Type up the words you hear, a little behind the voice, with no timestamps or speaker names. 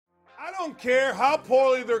don't care how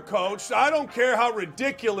poorly they're coached. I don't care how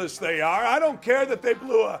ridiculous they are. I don't care that they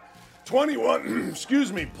blew a 21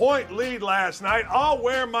 point lead last night. I'll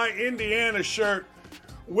wear my Indiana shirt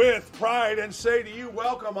with pride and say to you,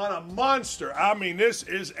 welcome on a monster. I mean, this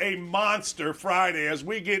is a monster Friday as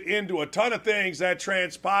we get into a ton of things that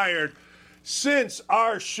transpired since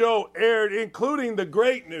our show aired, including the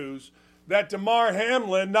great news that Damar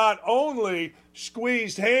Hamlin not only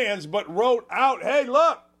squeezed hands but wrote out, hey,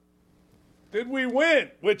 look, did we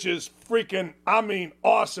win? Which is freaking,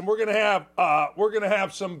 awesome. We're gonna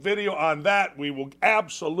have some video on that. We will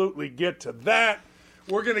absolutely get to that.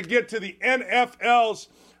 We're gonna get to the NFL's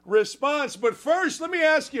response. But first, let me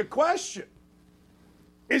ask you a question.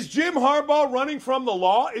 Is Jim Harbaugh running from the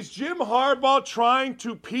law? Is Jim Harbaugh trying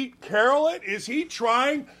to Pete Carroll it? Is he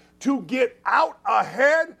trying to get out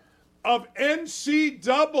ahead of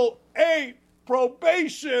NCAA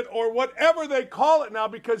probation or whatever they call it now?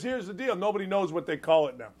 Because here's the deal. Nobody knows what they call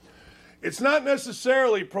it now. It's not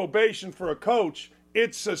necessarily probation for a coach.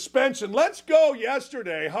 It's suspension. Let's go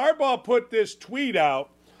yesterday. Harbaugh put this tweet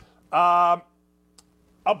out about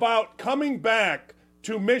coming back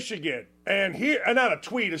to Michigan. And here, not a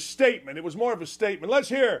tweet, a statement. It was more of a statement. Let's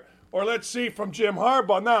hear or let's see from Jim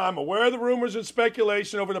Harbaugh. Now, I'm aware of the rumors and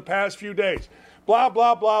speculation over the past few days. Blah,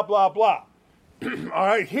 blah, blah, blah, blah. All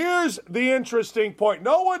right, here's the interesting point.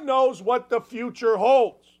 No one knows what the future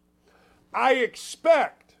holds. I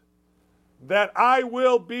expect that I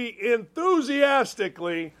will be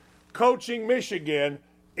enthusiastically coaching Michigan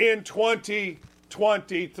in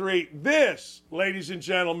 2023. This, ladies and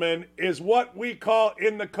gentlemen, is what we call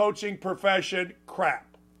in the coaching profession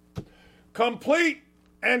crap. Complete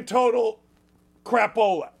and total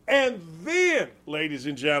crapola. And then, ladies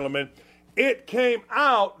and gentlemen, it came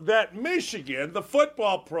out that Michigan, the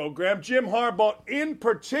football program, Jim Harbaugh in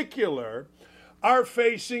particular, are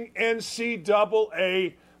facing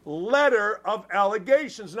NCAA letter of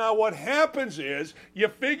allegations. Now, what happens is you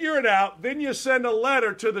figure it out, then you send a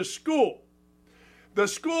letter to the school. The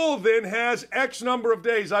school then has X number of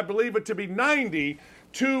days, I believe it to be 90,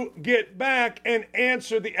 to get back and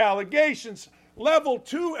answer the allegations. Level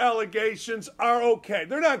 2 allegations are okay.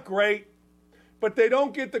 They're not great, but they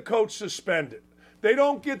don't get the coach suspended. They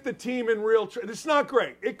don't get the team in real trouble. It's not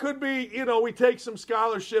great. It could be, we take some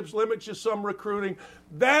scholarships, limit you some recruiting.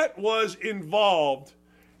 That was involved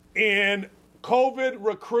in COVID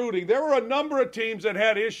recruiting. There were a number of teams that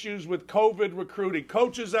had issues with COVID recruiting.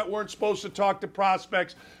 Coaches that weren't supposed to talk to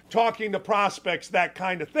prospects, talking to prospects, that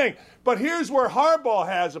kind of thing. But here's where Harbaugh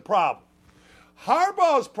has a problem.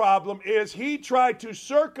 Harbaugh's problem is he tried to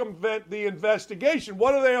circumvent the investigation.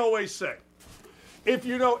 What do they always say? If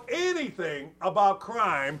you know anything about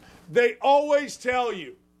crime, they always tell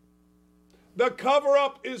you the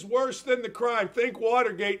cover-up is worse than the crime. Think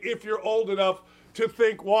Watergate if you're old enough to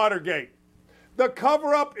think Watergate. The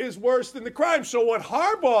cover-up is worse than the crime. So what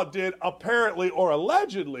Harbaugh did, apparently or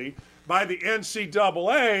allegedly, by the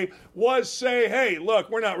NCAA, was say, hey,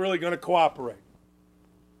 look, we're not really going to cooperate.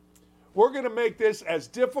 We're going to make this as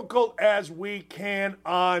difficult as we can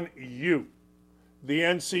on you, the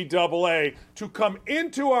NCAA, to come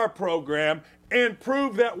into our program and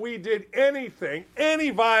prove that we did anything, any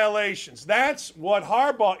violations. That's what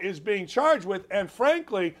Harbaugh is being charged with, and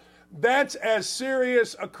frankly, that's as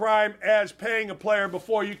serious a crime as paying a player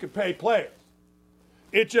before you can pay players.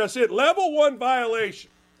 Level 1 violation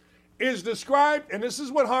is described, and this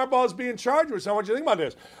is what Harbaugh is being charged with. So I want you to think about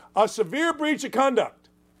this. A severe breach of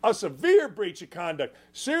conduct.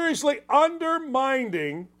 Seriously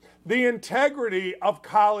undermining the integrity of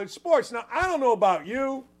college sports. Now, I don't know about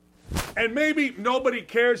you, and maybe nobody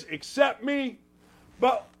cares except me,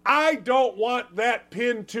 but I don't want that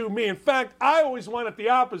pinned to me. In fact, I always want it the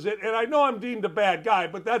opposite, and I know I'm deemed a bad guy,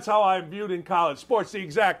 but that's how I'm viewed in college sports, the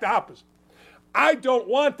exact opposite. I don't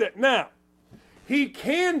want that. Now,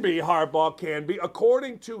 Harbaugh can be,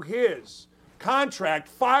 according to his contract,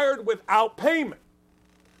 fired without payment.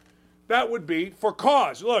 That would be for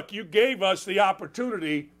cause. Look, you gave us the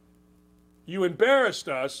opportunity, you embarrassed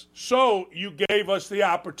us, so you gave us the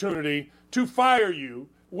opportunity to fire you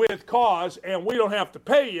with cause, and we don't have to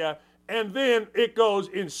pay you, and then it goes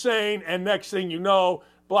insane, and next thing you know,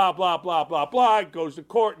 blah, blah, blah, blah, blah, it goes to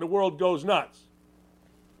court, and the world goes nuts.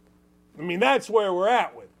 I mean, that's where we're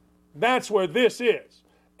at with it. That's where this is.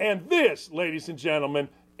 And this, ladies and gentlemen,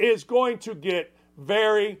 is going to get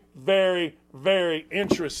very, very, very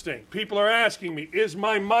interesting. People are asking me, is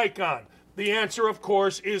my mic on? The answer, of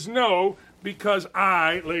course, is no, because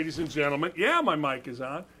I, ladies and gentlemen, yeah, my mic is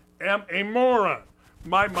on, am a moron.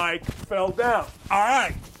 My mic fell down. All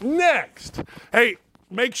right, next. Hey,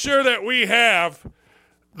 make sure that we have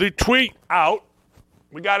the tweet out.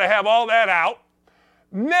 We got to have all that out.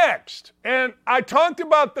 Next, and I talked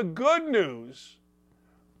about the good news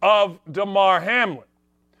of Damar Hamlin.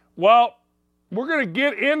 Well, we're going to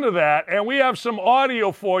get into that, and we have some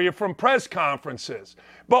audio for you from press conferences.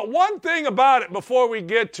 But one thing about it before we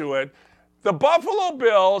get to it, the Buffalo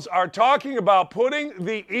Bills are talking about putting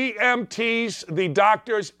the EMTs, the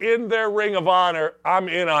doctors, in their ring of honor. I'm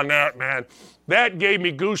in on that, man. That gave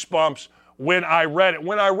me goosebumps when I read it.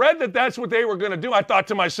 When I read that that's what they were going to do, I thought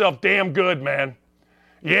to myself, damn good, man.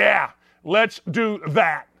 Yeah, let's do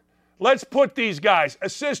that. Let's put these guys,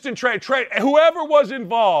 assistant trade, whoever was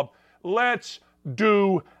involved, let's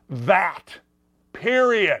do that.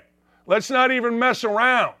 Period. Let's not even mess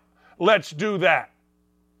around. Let's do that.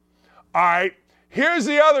 All right, here's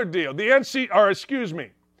the other deal. The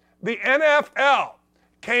NFL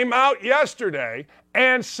came out yesterday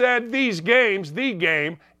and said the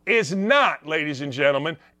game is not, ladies and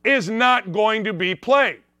gentlemen, is not going to be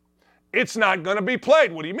played. It's not going to be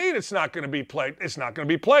played. What do you mean it's not going to be played? It's not going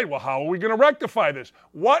to be played. Well, how are we going to rectify this?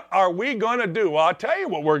 What are we going to do? Well, I'll tell you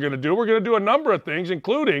what we're going to do. We're going to do a number of things,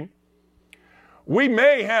 including we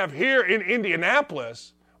may have here in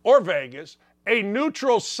Indianapolis or Vegas a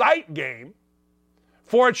neutral site game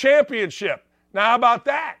for a championship. Now, how about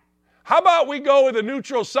that? How about we go with a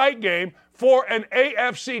neutral site game for an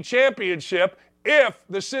AFC championship if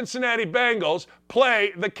the Cincinnati Bengals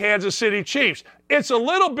play the Kansas City Chiefs? It's a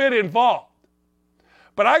little bit involved.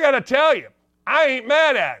 But I got to tell you, I ain't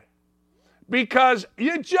mad at it because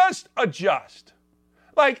you just adjust.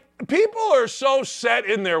 Like, people are so set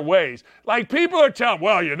in their ways. Like, people are telling,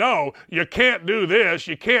 well, you know, you can't do this,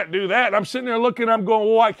 you can't do that. And I'm sitting there looking, I'm going,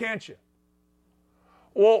 well, why can't you?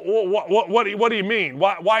 Well, what do you mean?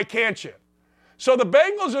 Why can't you? So the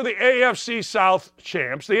Bengals are the AFC South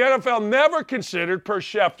champs. The NFL never considered, per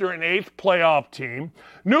Schefter, an eighth playoff team.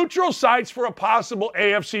 Neutral sites for a possible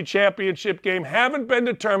AFC championship game haven't been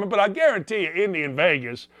determined, but I guarantee you Indy and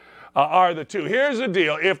Vegas are the two. Here's the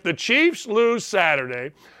deal. If the Chiefs lose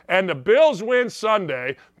Saturday and the Bills win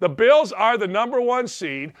Sunday, the Bills are the number one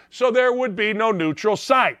seed, so there would be no neutral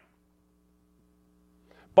site.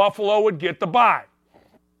 Buffalo would get the bye.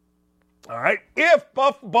 All right, if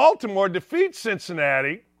Baltimore defeats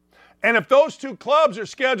Cincinnati, and if those two clubs are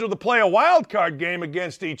scheduled to play a wild card game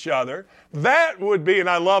against each other, that would be, and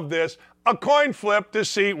I love this, a coin flip to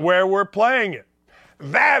see where we're playing it.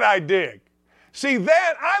 That I dig. See,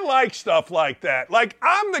 that, I like stuff like that. Like,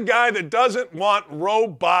 I'm the guy that doesn't want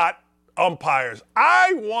robot umpires.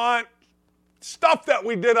 I want stuff that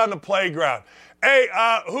we did on the playground. Hey,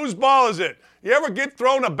 whose ball is it? You ever get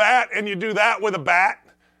thrown a bat and you do that with a bat?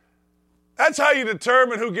 That's how you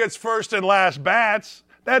determine who gets first and last bats.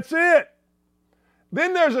 That's it.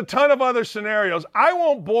 Then there's a ton of other scenarios. I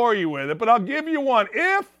won't bore you with it, but I'll give you one.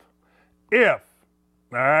 All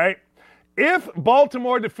right, if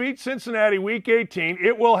Baltimore defeats Cincinnati Week 18,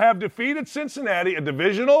 it will have defeated Cincinnati, a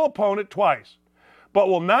divisional opponent, twice, but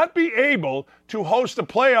will not be able to host a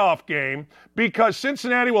playoff game because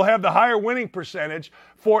Cincinnati will have the higher winning percentage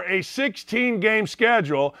for a 16-game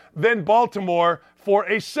schedule than Baltimore for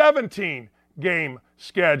a 17-game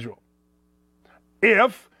schedule.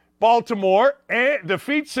 If Baltimore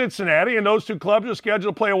defeats Cincinnati and those two clubs are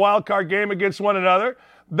scheduled to play a wild card game against one another,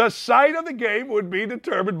 the site of the game would be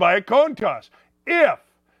determined by a coin toss. If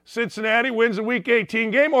Cincinnati wins the Week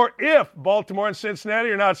 18 game, or if Baltimore and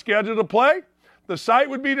Cincinnati are not scheduled to play, the site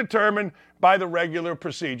would be determined by the regular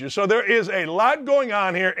procedure. So there is a lot going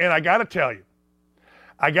on here, and I got to tell you,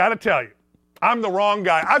 I'm the wrong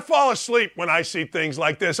guy. I fall asleep when I see things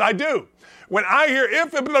like this. I do. When I hear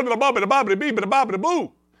if I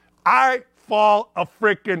fall a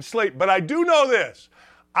freaking sleep. But I do know this.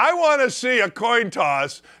 I want to see a coin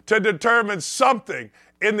toss to determine something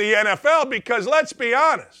in the NFL because let's be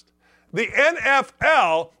honest, the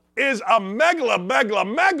NFL is a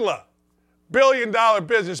megla billion-dollar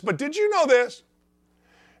business. But did you know this?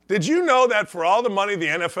 Did you know that for all the money the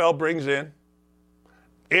NFL brings in,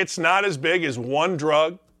 it's not as big as one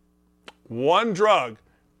drug from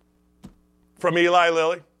Eli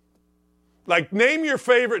Lilly? Like, name your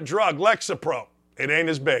favorite drug, Lexapro. It ain't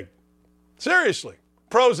as big. Seriously.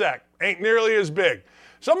 Prozac ain't nearly as big.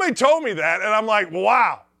 Somebody told me that, and I'm like,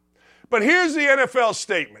 wow. But here's the NFL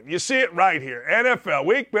statement. You see it right here. NFL,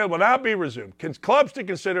 Week 1 will not be resumed. Clubs to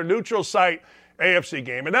consider neutral site AFC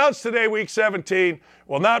game. Announced today, Week 17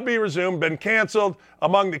 will not be resumed, been canceled.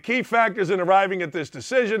 Among the key factors in arriving at this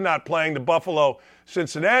decision, not playing the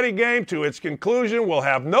Buffalo-Cincinnati game to its conclusion will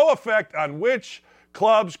have no effect on which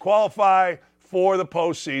clubs qualify for the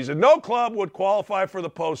postseason. No club would qualify for the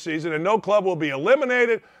postseason, and no club will be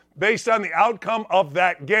eliminated based on the outcome of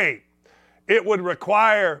that game. It would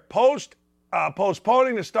require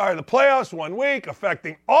postponing the start of the playoffs 1 week,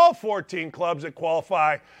 affecting all 14 clubs that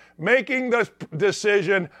qualify, making the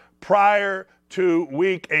decision prior to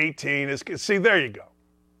week 18. See, there you go.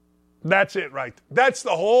 That's it right there.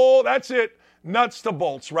 That's it, nuts to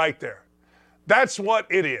bolts right there. That's what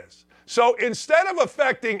it is. So instead of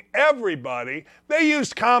affecting everybody, they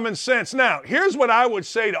used common sense. Now, here's what I would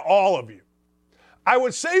say to all of you. I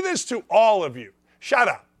would say this to all of you. Shut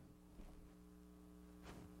up.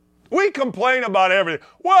 We complain about everything.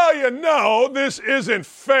 Well, this isn't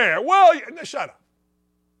fair. Shut up.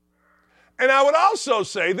 And I would also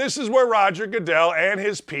say this is where Roger Goodell and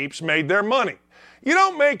his peeps made their money. You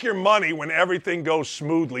don't make your money when everything goes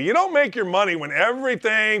smoothly. You don't make your money when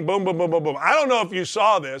everything boom, boom, boom, boom, boom. I don't know if you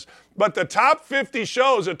saw this, but the top 50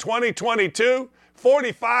 shows of 2022,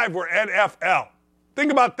 45 were NFL.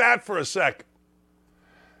 Think about that for a second.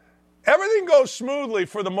 Everything goes smoothly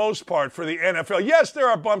for the most part for the NFL. Yes, there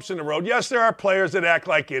are bumps in the road. Yes, there are players that act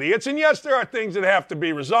like idiots. And yes, there are things that have to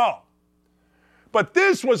be resolved. But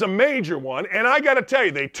this was a major one, and I got to tell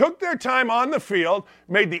you, they took their time on the field,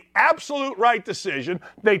 made the absolute right decision.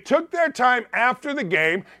 They took their time after the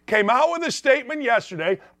game, came out with a statement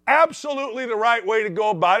yesterday, absolutely the right way to go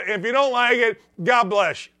about it. And if you don't like it, God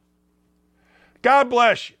bless you. God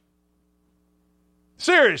bless you.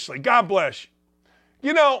 Seriously, God bless you.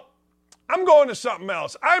 You know, I'm going to something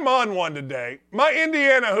else. I'm on one today. My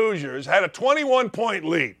Indiana Hoosiers had a 21-point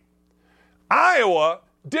lead. Iowa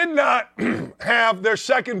did not have their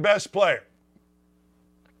second best player.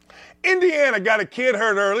 Indiana got a kid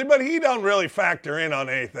hurt early, but he don't really factor in on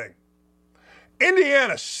anything.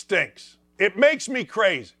 Indiana stinks. It makes me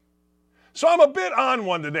crazy. So I'm a bit on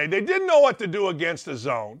one today. They didn't know what to do against the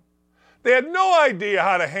zone. They had no idea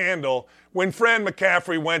how to handle when Fran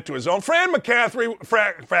McCaffrey went to his own. Fran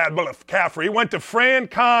McCaffrey went to Fran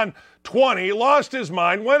Con 20, lost his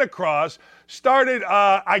mind, went across, started,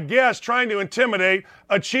 I guess, trying to intimidate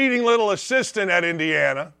a cheating little assistant at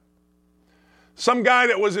Indiana. Some guy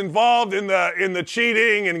that was involved in the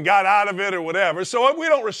cheating and got out of it or whatever. So we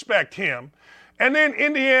don't respect him. And then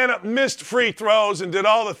Indiana missed free throws and did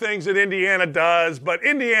all the things that Indiana does. But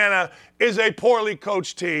Indiana is a poorly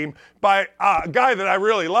coached team by a guy that I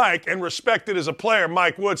really like and respected as a player,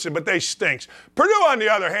 Mike Woodson, but they stinks. Purdue, on the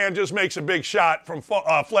other hand, just makes a big shot from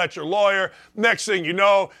Fletcher Lawyer. Next thing you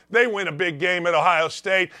know, they win a big game at Ohio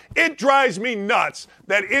State. It drives me nuts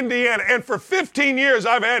that Indiana, and for 15 years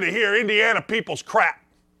I've had to hear Indiana people's crap.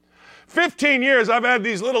 15 years I've had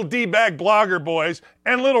these little D-bag blogger boys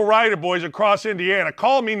and little writer boys across Indiana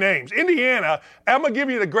call me names. Indiana, I'm going to give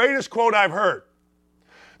you the greatest quote I've heard.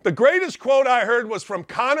 The greatest quote I heard was from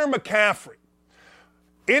Connor McCaffrey,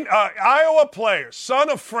 Iowa player, son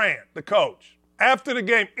of Fran, the coach. After the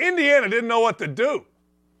game, Indiana didn't know what to do.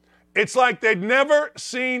 It's like they'd never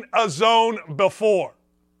seen a zone before.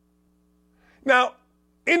 Now,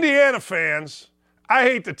 Indiana fans, I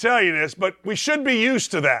hate to tell you this, but we should be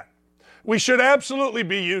used to that. We should absolutely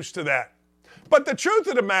be used to that. But the truth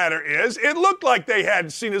of the matter is, it looked like they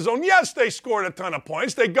hadn't seen his own. Yes, they scored a ton of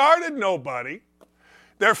points. They guarded nobody.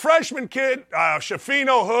 Their freshman kid,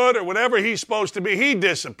 Shafino Hood or whatever he's supposed to be, he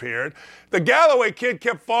disappeared. The Galloway kid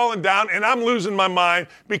kept falling down, and I'm losing my mind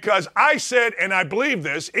because I said, and I believe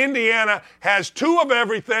this, Indiana has two of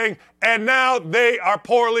everything, and now they are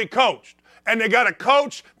poorly coached. And they got a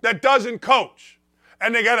coach that doesn't coach.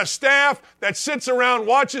 And they got a staff that sits around,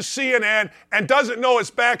 watches CNN, and doesn't know its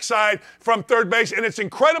backside from third base. And it's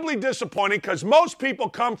incredibly disappointing because most people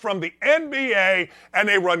come from the NBA and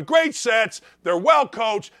they run great sets. They're well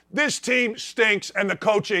coached. This team stinks and the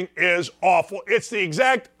coaching is awful. It's the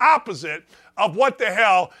exact opposite of what the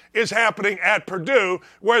hell is happening at Purdue,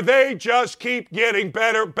 where they just keep getting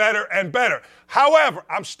better, better, and better. However,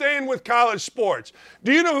 I'm staying with college sports.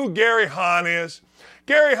 Do you know who Gary Hahn is?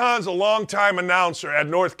 Gary Hahn's a longtime announcer at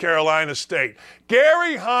North Carolina State.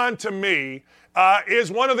 Gary Hahn, to me,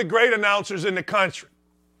 is one of the great announcers in the country.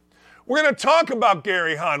 We're going to talk about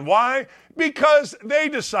Gary Hahn. Why? Because they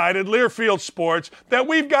decided, Learfield Sports, that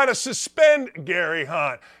we've got to suspend Gary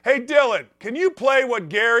Hahn. Hey, Dylan, can you play what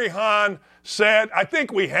Gary Hahn said? I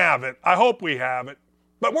think we have it. I hope we have it.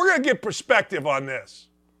 But we're going to get perspective on this.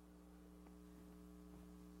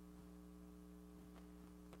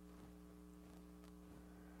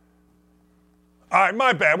 All right,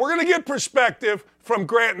 my bad. We're going to get perspective from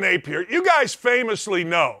Grant Napier. You guys famously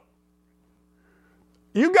know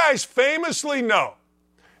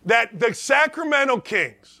that the Sacramento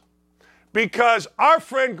Kings, because our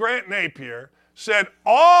friend Grant Napier said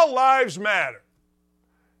all lives matter,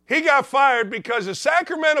 He got fired because the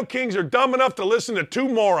Sacramento Kings are dumb enough to listen to two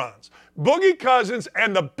morons, Boogie Cousins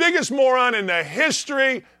and the biggest moron in the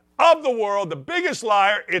history of the world, the biggest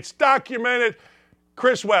liar. It's documented,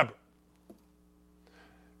 Chris Webber.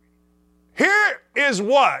 Here is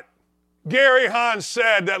what Gary Hahn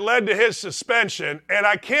said that led to his suspension, and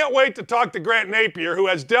I can't wait to talk to Grant Napier, who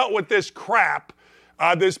has dealt with this crap,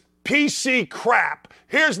 this PC crap.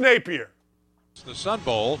 Here's Napier. The Sun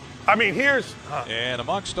Bowl. And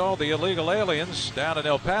amongst all the illegal aliens down in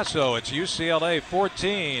El Paso, it's UCLA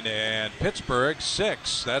 14 and Pittsburgh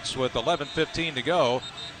 6. That's with 11:15 to go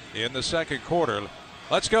in the second quarter.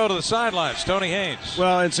 Let's go to the sidelines. Tony Haynes.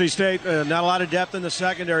 Well, NC State, not a lot of depth in the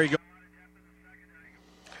secondary.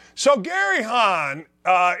 So Gary Hahn,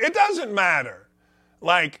 it doesn't matter.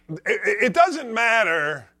 It doesn't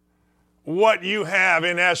matter what you have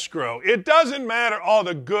in escrow. It doesn't matter all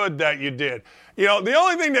the good that you did. The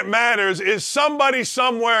only thing that matters is somebody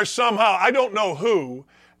somewhere, somehow, I don't know who,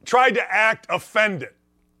 tried to act offended.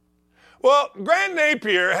 Well, Grant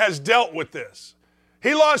Napier has dealt with this.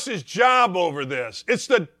 He lost his job over this. It's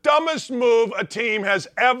the dumbest move a team has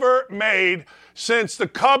ever made since the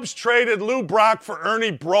Cubs traded Lou Brock for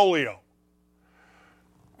Ernie Broglio.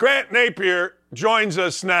 Grant Napier joins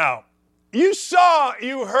us now. You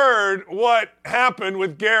heard what happened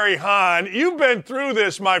with Gary Hahn. You've been through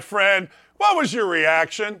this, my friend. What was your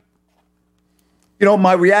reaction?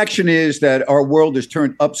 My reaction is that our world is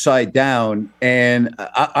turned upside down, and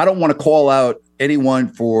I don't want to call out anyone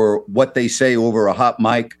for what they say over a hot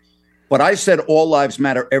mic, but I said all lives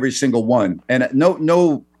matter, every single one. And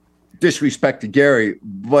no disrespect to Gary,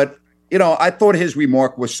 but I thought his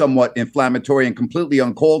remark was somewhat inflammatory and completely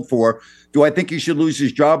uncalled for. Do I think he should lose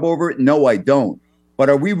his job over it? No, I don't. But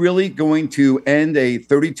are we really going to end a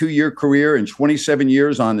 32-year career and 27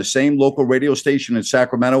 years on the same local radio station in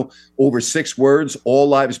Sacramento over 6 words, all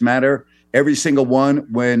lives matter, every single one,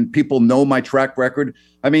 when people know my track record?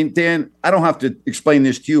 Dan, I don't have to explain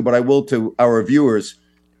this to you, but I will to our viewers.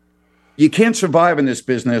 You can't survive in this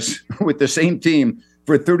business with the same team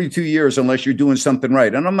for 32 years unless you're doing something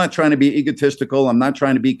right. And I'm not trying to be egotistical. I'm not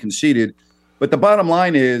trying to be conceited. But the bottom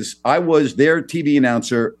line is I was their TV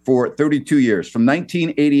announcer for 32 years, from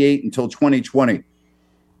 1988 until 2020.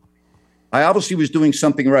 I obviously was doing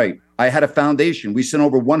something right. I had a foundation. We sent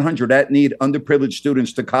over 100 at-need underprivileged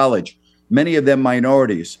students to college, many of them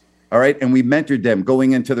minorities. All right. And we mentored them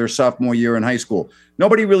going into their sophomore year in high school.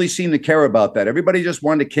 Nobody really seemed to care about that. Everybody just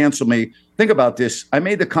wanted to cancel me. Think about this. I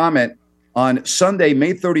made the comment on Sunday,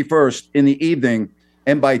 May 31st in the evening.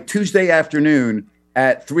 And by Tuesday afternoon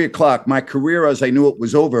at 3:00, my career as I knew it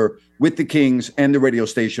was over with the Kings and the radio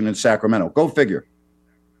station in Sacramento. Go figure.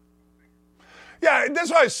 Yeah, that's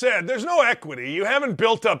what I said. There's no equity. You haven't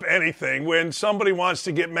built up anything when somebody wants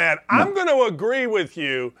to get mad. No. I'm going to agree with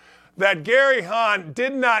you that Gary Hahn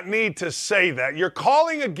did not need to say that. You're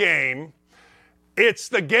calling a game. It's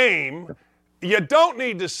the game. You don't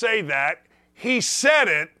need to say that. He said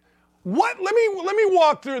it. Let me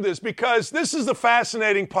walk through this, because this is the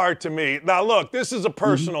fascinating part to me. Now, look, this is a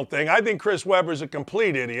personal thing. I think Chris Webber's a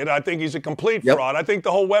complete idiot. I think he's a complete fraud. I think the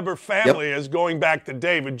whole Webber family is going back to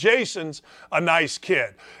David. Jason's a nice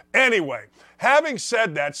kid. Anyway, having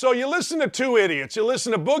said that, so you listen to two idiots. You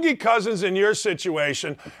listen to Boogie Cousins in your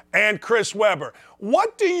situation and Chris Webber.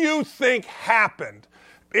 What do you think happened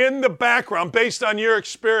in the background, based on your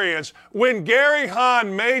experience, when Gary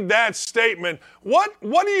Hahn made that statement? What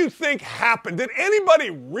do you think happened? Did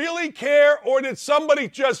anybody really care, or did somebody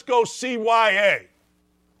just go CYA?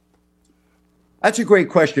 That's a great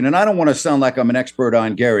question, and I don't want to sound like I'm an expert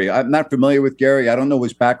on Gary. I'm not familiar with Gary. I don't know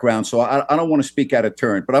his background, so I don't want to speak out of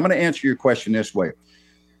turn. But I'm going to answer your question this way.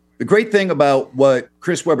 The great thing about what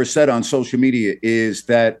Chris Webber said on social media is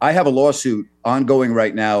that I have a lawsuit ongoing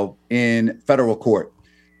right now in federal court.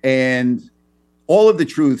 And all of the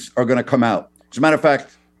truths are going to come out. As a matter of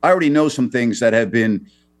fact, I already know some things that have been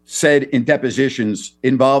said in depositions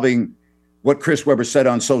involving what Chris Webber said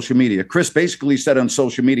on social media. Chris basically said on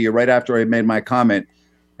social media right after I made my comment,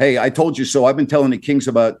 hey, I told you so. I've been telling the Kings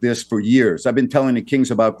about this for years. I've been telling the Kings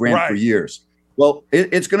about Grant for years. Well,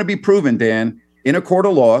 it's going to be proven, Dan, in a court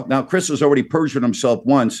of law. Now, Chris has already perjured himself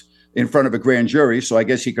once in front of a grand jury, so I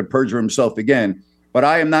guess he could perjure himself again. But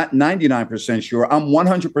I am not 99% sure. I'm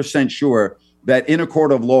 100% sure that in a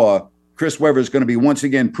court of law, Chris Webber is going to be once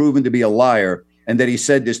again proven to be a liar, and that he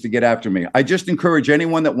said this to get after me. I just encourage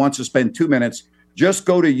anyone that wants to spend 2 minutes, just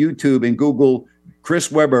go to YouTube and Google Chris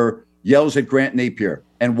Webber yells at Grant Napier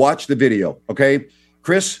and watch the video, okay?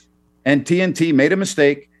 Chris and TNT made a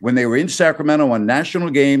mistake when they were in Sacramento on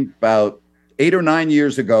national game about 8 or 9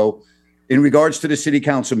 years ago. in regards to the city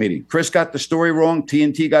council meeting. Chris got the story wrong.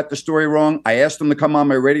 TNT got the story wrong. I asked him to come on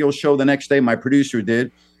my radio show the next day. My producer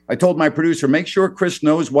did. I told my producer, make sure Chris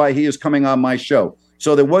knows why he is coming on my show.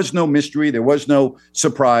 So there was no mystery. There was no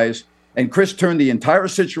surprise. And Chris turned the entire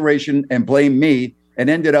situation and blamed me and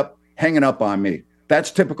ended up hanging up on me.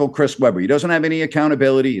 That's typical Chris Webber. He doesn't have any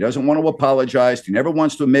accountability. He doesn't want to apologize. He never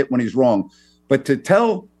wants to admit when he's wrong. But to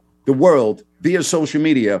tell the world via social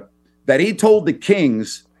media that he told the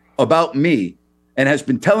Kings about me and has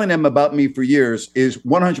been telling them about me for years is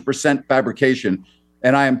 100% fabrication.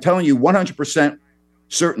 And I am telling you 100%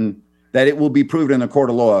 certain that it will be proven in the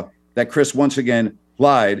court of law that Chris once again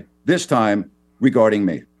lied, this time regarding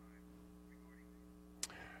me.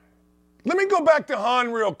 Let me go back to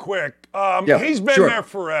Hahn real quick. He's been there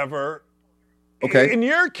forever. Okay. In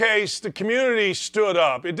your case, the community stood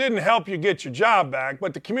up. It didn't help you get your job back,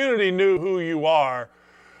 but the community knew who you are.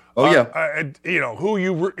 Who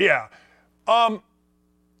you were. Yeah.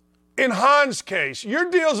 In Hahn's case, your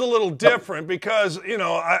deal's a little different because,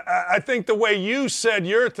 I think the way you said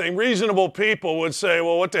your thing, reasonable people would say,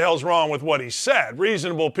 well, what the hell's wrong with what he said?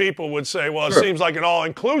 Reasonable people would say, well, it seems like an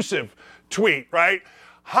all-inclusive tweet, right?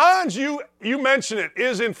 Hahn's, you mentioned it,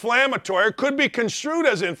 is inflammatory. It could be construed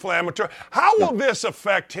as inflammatory. How will this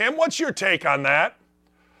affect him? What's your take on that?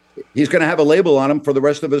 He's going to have a label on him for the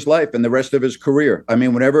rest of his life and the rest of his career. I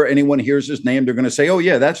mean, whenever anyone hears his name, they're going to say, oh,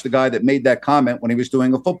 yeah, that's the guy that made that comment when he was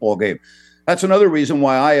doing a football game. That's another reason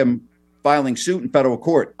why I am filing suit in federal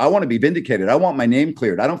court. I want to be vindicated. I want my name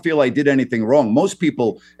cleared. I don't feel I did anything wrong. Most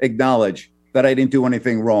people acknowledge that I didn't do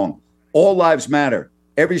anything wrong. All lives matter.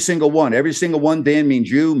 Every single one. Every single one, Dan,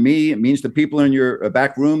 means you, me. It means the people in your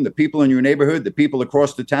back room, the people in your neighborhood, the people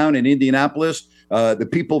across the town in Indianapolis, the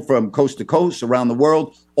people from coast to coast around the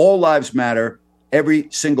world. All lives matter, every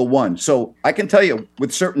single one. So I can tell you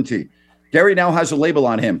with certainty, Gary now has a label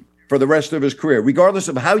on him for the rest of his career. Regardless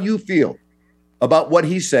of how you feel about what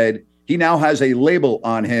he said, he now has a label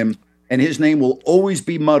on him, and his name will always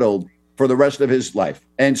be muddled for the rest of his life.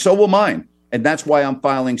 And so will mine. And that's why I'm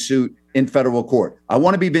filing suit in federal court. I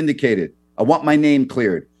want to be vindicated. I want my name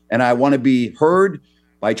cleared. And I want to be heard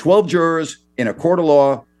by 12 jurors in a court of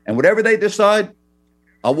law. And whatever they decide,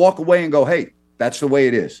 I'll walk away and go, hey, that's the way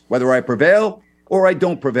it is. Whether I prevail or I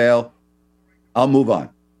don't prevail, I'll move on.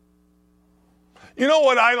 You know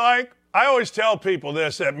what I like? I always tell people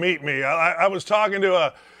this that meet me. I was talking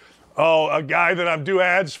to a guy that I do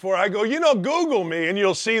ads for. I go, Google me and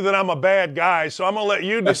you'll see that I'm a bad guy. So I'm going to let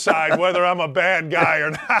you decide whether I'm a bad guy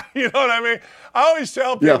or not. You know what I mean? I always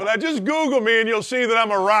tell people that just Google me and you'll see that I'm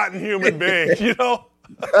a rotten human being,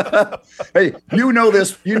 Hey, you know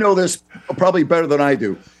this probably better than I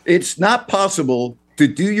do. It's not possible to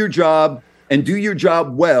do your job and do your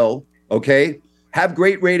job well, okay? Have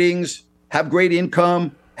great ratings, have great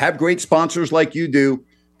income, have great sponsors like you do,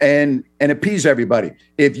 and appease everybody.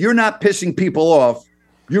 If you're not pissing people off,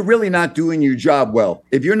 you're really not doing your job well.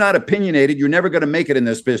 If you're not opinionated, you're never going to make it in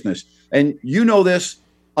this business. And you know this,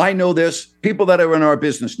 I know this, people that are in our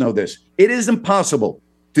business know this. It is impossible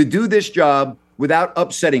to do this job without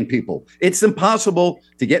upsetting people. It's impossible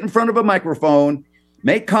to get in front of a microphone,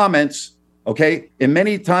 make comments, okay? And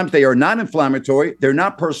many times they are not inflammatory, they're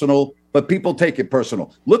not personal, but people take it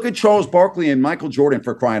personal. Look at Charles Barkley and Michael Jordan,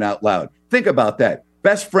 for crying out loud. Think about that.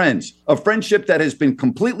 Best friends, a friendship that has been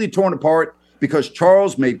completely torn apart because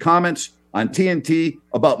Charles made comments on TNT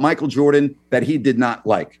about Michael Jordan that he did not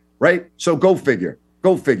like, right? So go figure.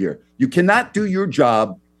 You cannot do your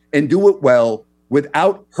job and do it well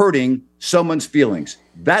without hurting someone's feelings.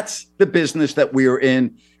 That's the business that we are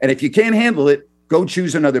in. And if you can't handle it, go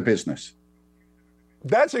choose another business.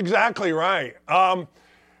 That's exactly right.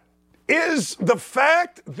 Is the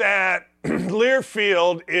fact that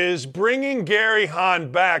Learfield is bringing Gary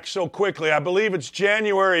Hahn back so quickly, I believe it's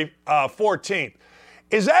January 14th,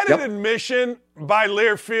 is that an admission by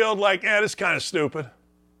Learfield like, this is kind of stupid?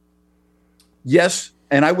 Yes,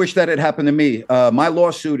 and I wish that had happened to me. My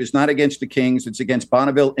lawsuit is not against the Kings. It's against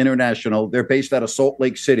Bonneville International. They're based out of Salt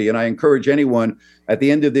Lake City, and I encourage anyone at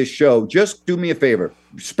the end of this show, just do me a favor.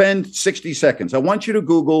 Spend 60 seconds. I want you to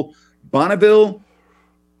Google Bonneville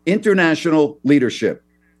International Leadership,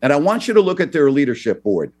 and I want you to look at their leadership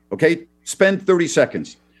board, okay? Spend 30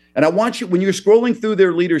 seconds. And I want you, when you're scrolling through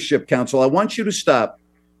their leadership council, I want you to stop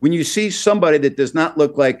when you see somebody that does not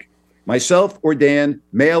look like myself or Dan,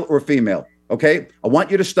 male or female. Okay, I want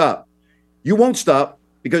you to stop. You won't stop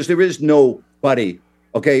because there is nobody,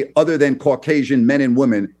 okay, other than Caucasian men and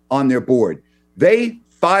women on their board. They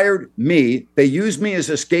fired me. They used me as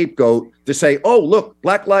a scapegoat to say, oh, look,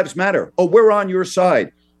 Black Lives Matter. Oh, we're on your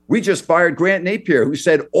side. We just fired Grant Napier, who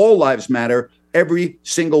said all lives matter. every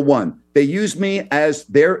single one. They use me as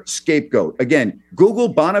their scapegoat. Again, Google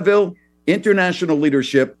Bonneville International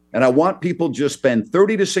Leadership, and I want people to just spend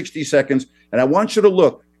 30 to 60 seconds, and I want you to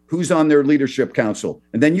look who's on their leadership council.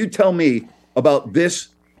 And then you tell me about this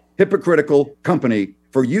hypocritical company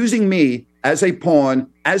for using me as a pawn,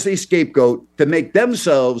 as a scapegoat to make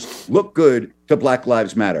themselves look good to Black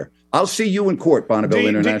Lives Matter. I'll see you in court, Bonneville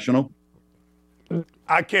International.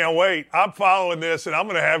 I can't wait. I'm following this, and I'm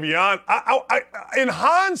going to have you on. In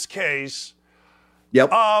Han's case, yep.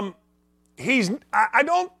 I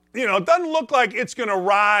don't, it doesn't look like it's going to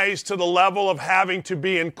rise to the level of having to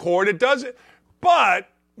be in court. It doesn't, but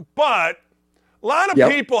a lot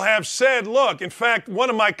of people have said, look, in fact, one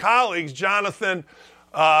of my colleagues, Jonathan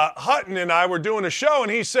Hutton, and I were doing a show,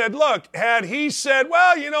 and he said, look, had he said,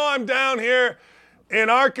 well, I'm down here in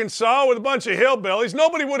Arkansas with a bunch of hillbillies,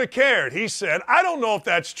 nobody would have cared. He said, I don't know if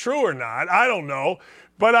that's true or not. I don't know.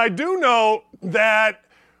 But I do know that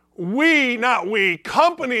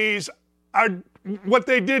companies what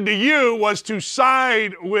they did to you was to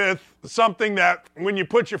side with something that when you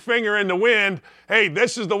put your finger in the wind, hey,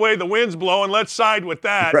 this is the way the wind's blowing, let's side with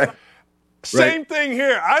that. Right. Same thing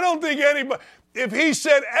here. I don't think anybody, if he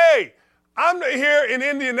said, hey, I'm here in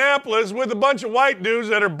Indianapolis with a bunch of white dudes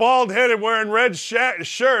that are bald-headed wearing red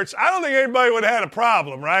shirts, I don't think anybody would have had a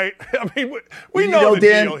problem, right? I mean, we know the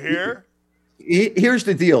Dan, deal here. Here's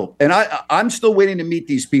the deal, and I'm still waiting to meet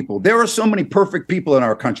these people. There are so many perfect people in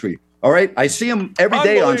our country, all right? I see them every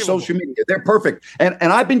day on social media. They're perfect. And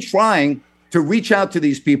I've been trying to reach out to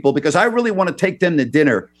these people because I really want to take them to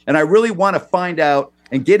dinner, and I really want to find out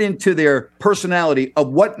and get into their personality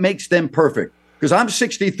of what makes them perfect. Because I'm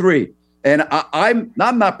 63. And I'm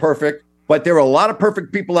not perfect, but there are a lot of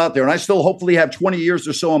perfect people out there. And I still hopefully have 20 years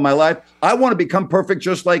or so in my life. I want to become perfect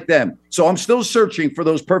just like them. So I'm still searching for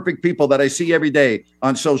those perfect people that I see every day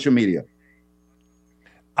on social media.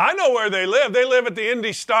 I know where they live. They live at the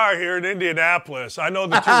Indy Star here in Indianapolis. I know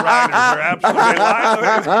the two writers are absolutely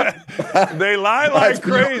they lie like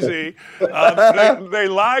crazy. They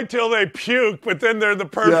lie till they puke, but then they're the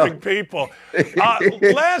perfect people.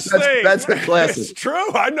 Last thing. That's a classic. It's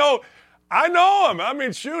true. I know them. I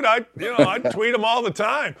mean, shoot, I tweet them all the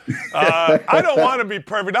time. I don't want to be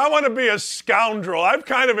perfect. I want to be a scoundrel. I've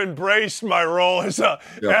kind of embraced my role as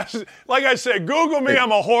like I said, Google me.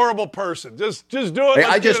 I'm a horrible person. Just do it.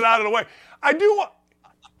 Let's get it out of the way. I do.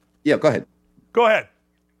 Yeah, go ahead. Go ahead.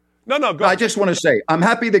 No, go ahead. I just want to say, I'm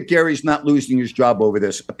happy that Gary's not losing his job over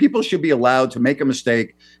this. People should be allowed to make a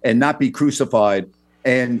mistake and not be crucified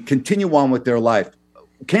and continue on with their life.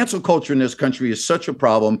 Cancel culture in this country is such a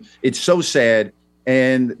problem. It's so sad.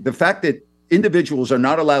 And the fact that individuals are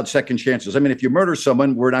not allowed second chances. I mean, if you murder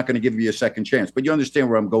someone, we're not going to give you a second chance. But you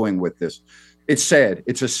understand where I'm going with this. It's sad.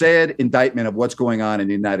 It's a sad indictment of what's going on in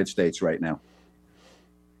the United States right now.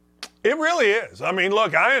 It really is. I mean,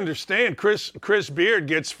 look, I understand Chris Beard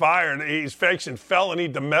gets fired. He's facing felony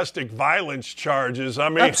domestic violence charges. I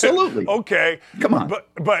mean, absolutely. Okay. Come on.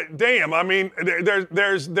 But damn, I mean,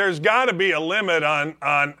 there's got to be a limit on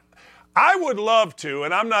I would love to,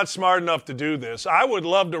 and I'm not smart enough to do this. I would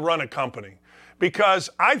love to run a company because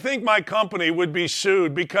I think my company would be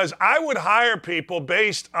sued because I would hire people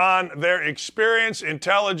based on their experience,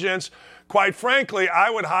 intelligence. Quite frankly, I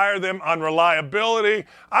would hire them on reliability.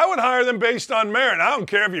 I would hire them based on merit. I don't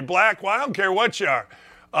care if you're black, white, I don't care what you are.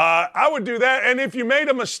 I would do that. And if you made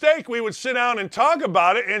a mistake, we would sit down and talk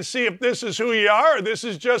about it and see if this is who you are or this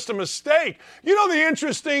is just a mistake. You know the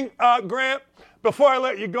interesting, Grant, before I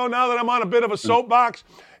let you go, now that I'm on a bit of a soapbox,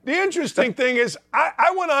 the interesting thing is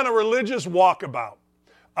I went on a religious walkabout.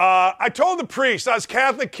 I told the priest, I was a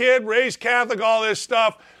Catholic kid, raised Catholic, all this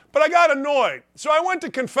stuff. But I got annoyed. So I went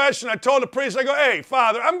to confession. I told the priest, I go, hey,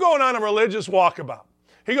 Father, I'm going on a religious walkabout.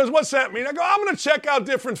 He goes, what's that mean? I go, I'm going to check out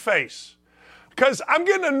different faiths because I'm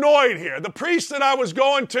getting annoyed here. The priest that I was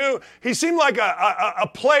going to, he seemed like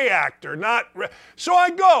a play actor. So I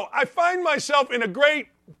go. I find myself in a great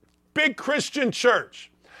big Christian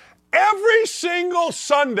church. Every single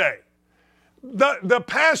Sunday, the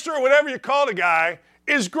pastor or whatever you call the guy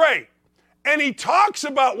is great. And he talks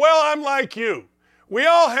about, well, I'm like you. We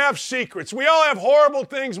all have secrets. We all have horrible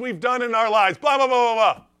things we've done in our lives, blah, blah, blah,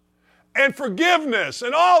 blah, blah. And forgiveness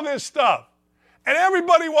and all this stuff. And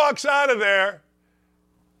everybody walks out of there.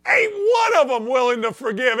 Ain't one of them willing to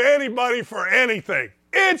forgive anybody for anything.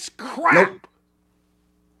 It's crap. Nope.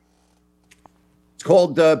 It's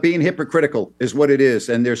called being hypocritical is what it is.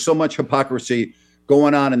 And there's so much hypocrisy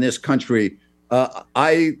going on in this country.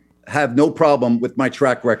 I have no problem with my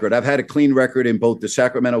track record. I've had a clean record in both the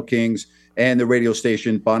Sacramento Kings and the radio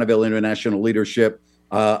station, Bonneville International Leadership.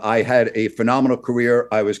 I had a phenomenal career.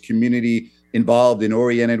 I was community involved and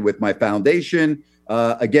oriented with my foundation.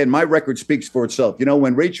 Again, my record speaks for itself. You know,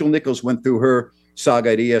 when Rachel Nichols went through her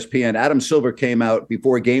saga at ESPN, Adam Silver came out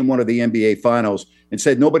before game one of the NBA Finals and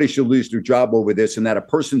said nobody should lose their job over this, and that a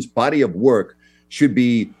person's body of work should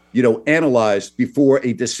be, analyzed before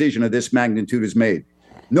a decision of this magnitude is made.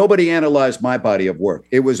 Nobody analyzed my body of work.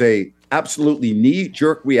 It was a absolutely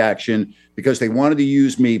knee-jerk reaction because they wanted to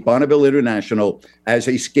use me, Bonneville International, as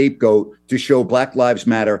a scapegoat to show Black Lives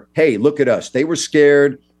Matter. Hey, look at us. They were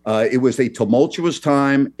scared. It was a tumultuous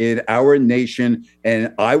time in our nation,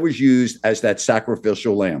 and I was used as that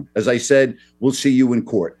sacrificial lamb. As I said, we'll see you in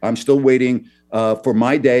court. I'm still waiting for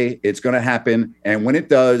my day. It's going to happen, and when it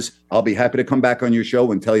does, I'll be happy to come back on your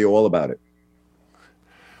show and tell you all about it.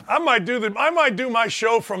 I might do my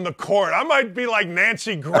show from the court. I might be like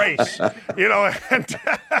Nancy Grace,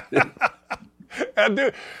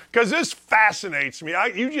 and because this fascinates me.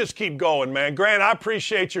 You just keep going, man. Grant, I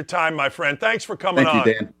appreciate your time, my friend. Thanks for coming on. Thank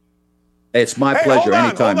you, Dan. It's my pleasure.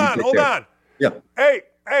 Anytime. Hold on. Yeah.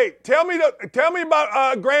 Hey, tell me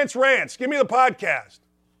about Grant's Rants. Give me the podcast.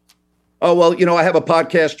 Oh, well, I have a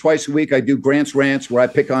podcast twice a week. I do Grant's Rants where I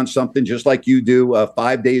pick on something just like you do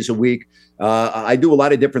 5 days a week. I do a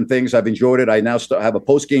lot of different things. I've enjoyed it. I now have a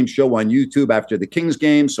post-game show on YouTube after the Kings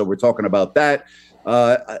game, so we're talking about that.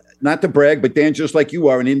 Not to brag, but Dan, just like you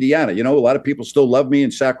are in Indiana, a lot of people still love me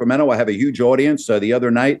in Sacramento. I have a huge audience. The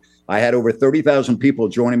other night, I had over 30,000 people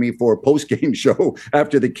joining me for a post-game show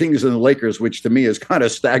after the Kings and the Lakers, which to me is kind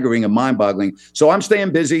of staggering and mind-boggling. So I'm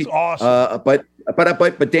staying busy. That's awesome.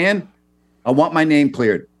 But Dan, I want my name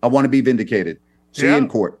cleared. I want to be vindicated. See you in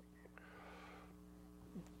court.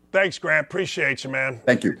 Thanks, Grant. Appreciate you, man.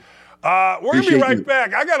 Thank you. We're going to be right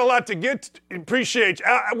back. I got a lot to get to. Appreciate you.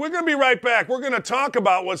 We're going to be right back. We're going to talk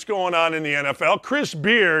about what's going on in the NFL. Chris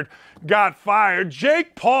Beard got fired.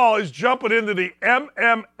 Jake Paul is jumping into the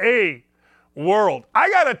MMA world. I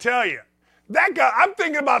got to tell you, that guy, I'm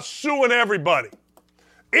thinking about suing everybody.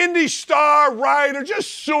 Indy star, writer, just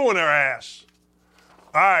suing their ass.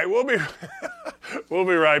 All right, we'll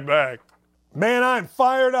be right back. Man, I'm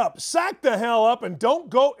fired up. Sack the hell up and don't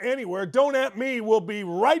go anywhere. Don't at me. We'll be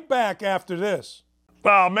right back after this.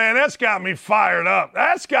 Oh, man, that's got me fired up.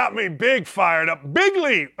 That's got me big fired up.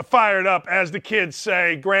 Bigly fired up, as the kids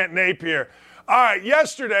say, Grant Napier. All right,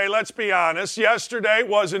 yesterday, let's be honest, yesterday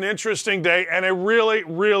was an interesting day and a really,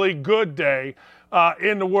 really good day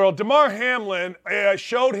in the world. Damar Hamlin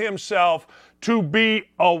showed himself to be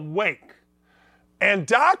awake. And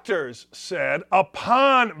doctors said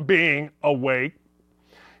upon being awake,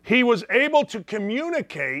 he was able to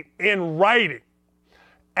communicate in writing.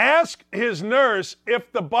 Ask his nurse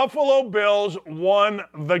if the Buffalo Bills won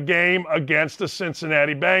the game against the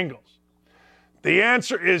Cincinnati Bengals. The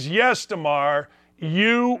answer is yes, Damar.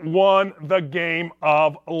 You won the game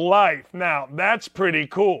of life. Now, that's pretty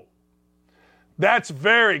cool. That's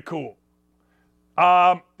very cool.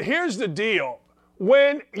 Here's the deal.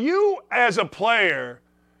 When you, as a player,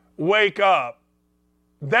 wake up,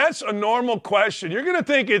 that's a normal question. You're going to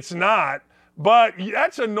think it's not, but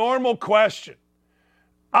that's a normal question.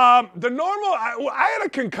 I had a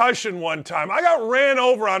concussion one time. I got ran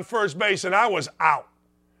over on first base, and I was out.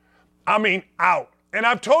 I mean, out. And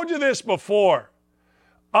I've told you this before.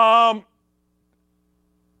 The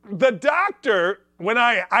doctor, when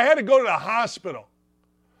I had to go to the hospital,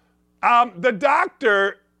 the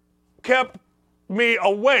doctor kept me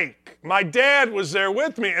awake. My dad was there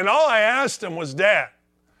with me, and all I asked him was, Dad,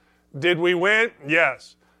 did we win?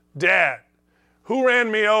 Yes. Dad, who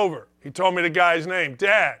ran me over? He told me the guy's name.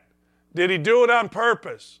 Dad, did he do it on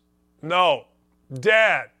purpose? No.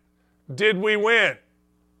 Dad, did we win?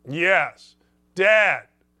 Yes. Dad,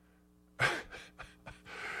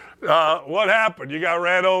 what happened? You got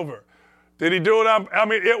ran over. Did he do it on? I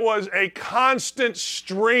mean, it was a constant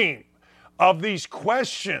stream of these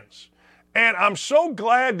questions. And I'm so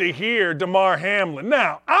glad to hear Damar Hamlin.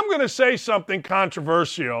 Now, I'm going to say something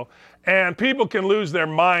controversial, and people can lose their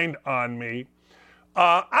mind on me.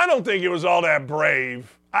 I don't think it was all that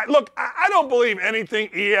brave. I don't believe anything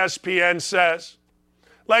ESPN says.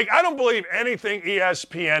 I don't believe anything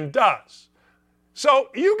ESPN does. So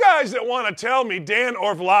you guys that want to tell me Dan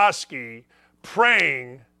Orlovsky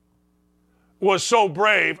praying was so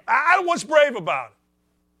brave, what's brave about it?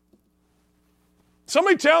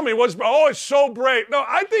 Somebody tell me it's so brave. No,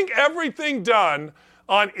 I think everything done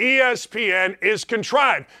on ESPN is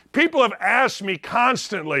contrived. People have asked me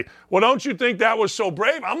constantly, well, don't you think that was so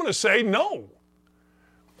brave? I'm going to say no.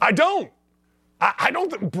 I don't. I don't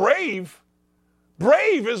think brave.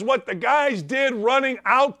 Brave is what the guys did running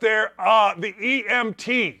out there, the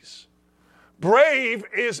EMTs. Brave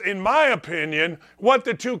is, in my opinion, what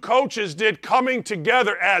the two coaches did coming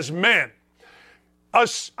together as men.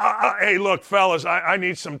 Hey, look, fellas, I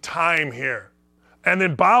need some time here. And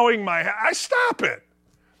then bowing my head. Stop it.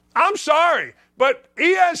 I'm sorry, but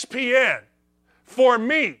ESPN, for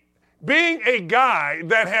me, being a guy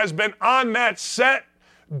that has been on that set,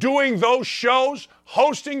 doing those shows,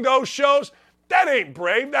 hosting those shows, that ain't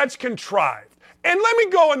brave, that's contrived. And let me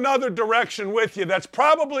go another direction with you that's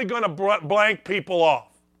probably going to blank people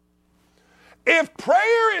off. If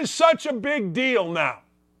prayer is such a big deal now,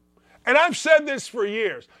 and I've said this for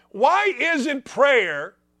years, why isn't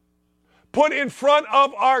prayer put in front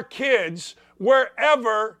of our kids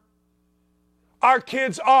wherever our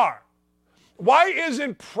kids are? Why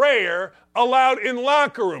isn't prayer allowed in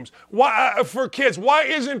locker rooms? Why, for kids, why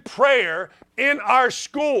isn't prayer in our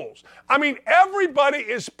schools? I mean, everybody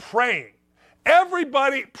is praying.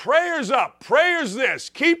 Everybody, prayers up, prayers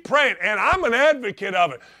this, keep praying, and I'm an advocate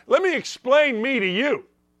of it. Let me explain me to you.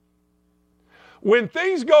 When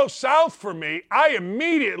things go south for me, I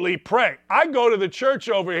immediately pray. I go to the church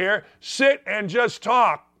over here, sit and just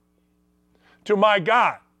talk to my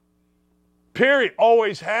God. Period.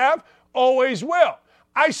 Always have, always will.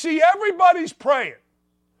 I see everybody's praying.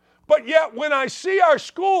 But yet when I see our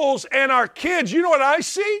schools and our kids, you know what I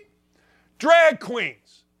see? Drag queens.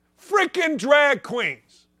 Freaking drag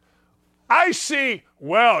queens. I see,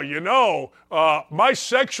 well, my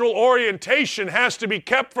sexual orientation has to be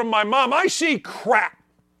kept from my mom. I see crap.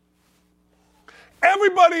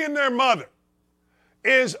 Everybody and their mother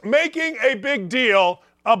is making a big deal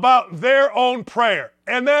about their own prayer.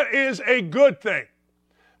 And that is a good thing.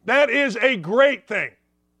 That is a great thing.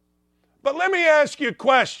 But let me ask you a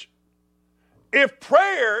question. If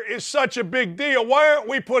prayer is such a big deal, why aren't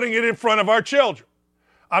we putting it in front of our children?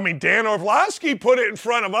 I mean, Dan Orlovsky put it in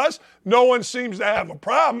front of us. No one seems to have a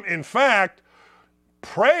problem. In fact,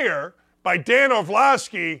 prayer by Dan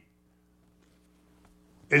Orlovsky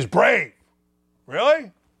is brave.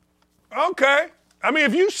 Really? Okay. I mean,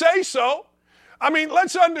 if you say so. I mean,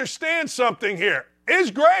 let's understand something here. It's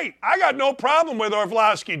great. I got no problem with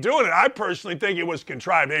Orlovsky doing it. I personally think it was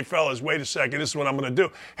contrived. Hey, fellas, wait a second. This is what I'm going to do.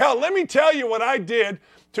 Hell, let me tell you what I did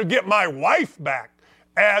to get my wife back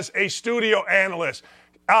as a studio analyst.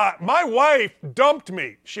 My wife dumped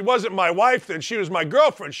me. She wasn't my wife then. She was my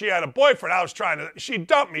girlfriend. She had a boyfriend. She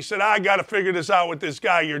dumped me. Said, I got to figure this out with this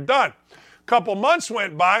guy. You're done. A couple months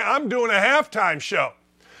went by. I'm doing a halftime show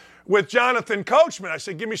with Jonathan Coachman. I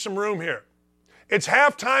said, give me some room here. It's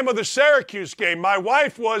halftime of the Syracuse game. My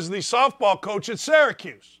wife was the softball coach at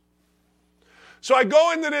Syracuse. So I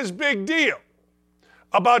go into this big deal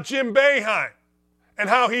about Jim Boeheim and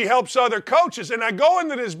how he helps other coaches. And I go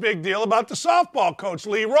into this big deal about the softball coach,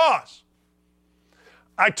 Lee Ross.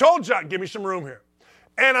 I told John, give me some room here.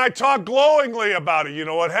 And I talk glowingly about it. You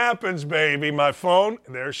know what happens, baby? My phone,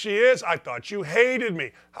 there she is. I thought you hated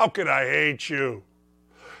me. How could I hate you?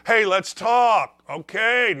 Hey, let's talk.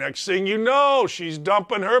 Okay, next thing you know, she's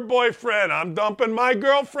dumping her boyfriend. I'm dumping my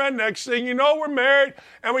girlfriend. Next thing you know, we're married,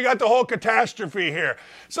 and we got the whole catastrophe here.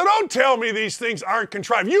 So don't tell me these things aren't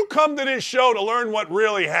contrived. You come to this show to learn what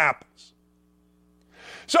really happens.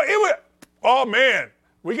 So oh man,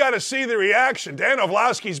 we got to see the reaction. Dan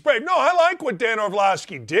Orlovsky's brave. No, I like what Dan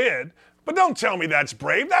Orlovsky did, but don't tell me that's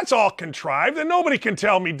brave. That's all contrived, and nobody can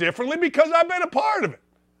tell me differently because I've been a part of it.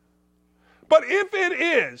 But if it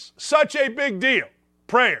is such a big deal,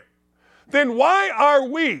 prayer, then why are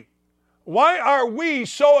we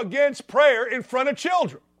so against prayer in front of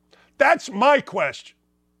children? That's my question.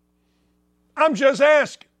 I'm just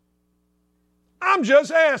asking.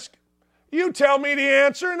 You tell me the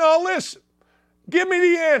answer and I'll listen. Give me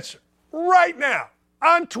the answer right now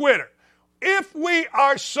on Twitter. If we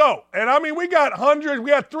are so, and I mean, we got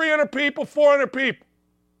 300 people, 400 people.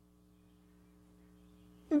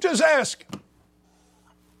 I'm just asking.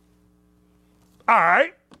 All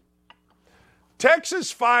right.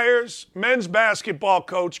 Texas fires men's basketball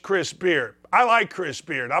coach Chris Beard. I like Chris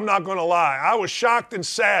Beard. I'm not going to lie. I was shocked and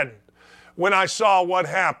saddened when I saw what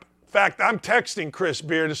happened. In fact, I'm texting Chris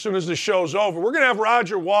Beard as soon as the show's over. We're going to have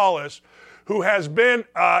Roger Wallace, who has been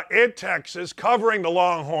in Texas covering the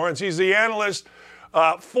Longhorns. He's the analyst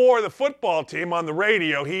for the football team on the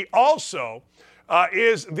radio. He also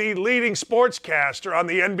is the leading sportscaster on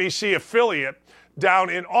the NBC affiliate down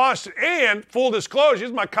in Austin. And full disclosure,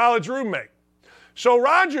 he's my college roommate. So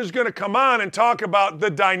Roger's going to come on and talk about the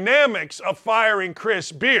dynamics of firing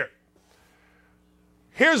Chris Beard.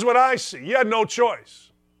 Here's what I see. You had no choice.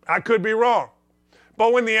 I could be wrong.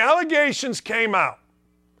 But when the allegations came out,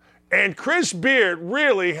 and Chris Beard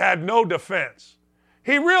really had no defense.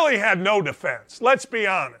 He really had no defense. Let's be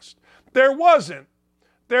honest. There wasn't.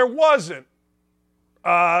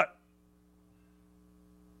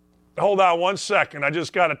 Hold on one second. I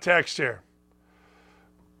just got a text here.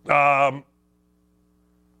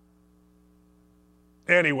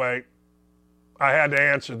 Anyway, I had to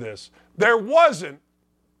answer this. There wasn't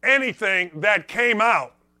anything that came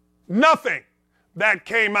out. Nothing that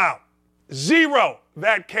came out. Zero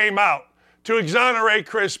that came out to exonerate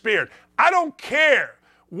Chris Beard. I don't care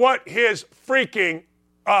what his freaking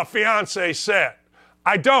fiance said.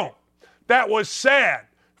 I don't. That was sad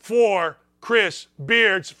for Chris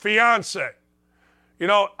Beard's fiance. You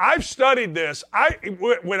know, I've studied this.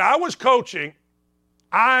 When I was coaching,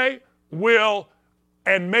 I will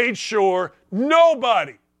and made sure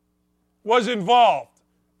nobody was involved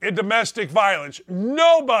in domestic violence.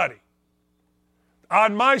 Nobody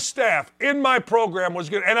on my staff, in my program was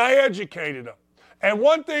good, and I educated them. And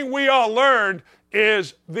one thing we all learned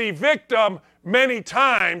is the victim many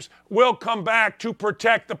times will come back to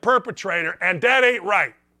protect the perpetrator, and that ain't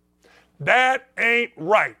right. That ain't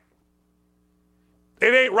right.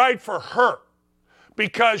 It ain't right for her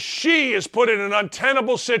because she is put in an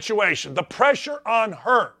untenable situation. The pressure on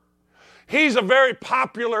her. He's a very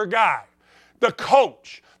popular guy. The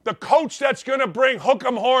coach that's going to bring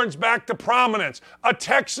Hook'em Horns back to prominence, a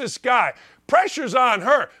Texas guy. Pressure's on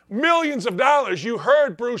her. Millions of dollars. You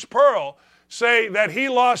heard Bruce Pearl say that he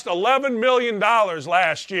lost $11 million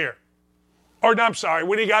last year. Or, no, I'm sorry,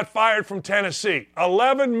 when he got fired from Tennessee.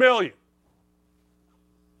 $11 million.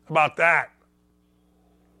 How about that?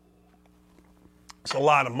 It's a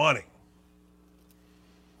lot of money.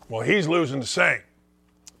 Well, he's losing the same.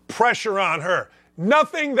 Pressure on her.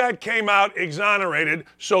 Nothing that came out exonerated,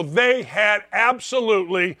 so they had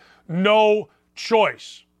absolutely no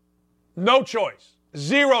choice. No choice.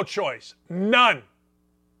 Zero choice. None.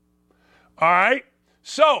 All right?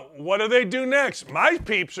 So, what do they do next? My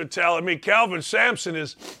peeps are telling me Calvin Sampson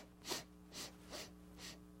is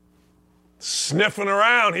sniffing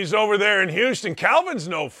around. He's over there in Houston. Calvin's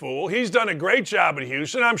no fool. He's done a great job at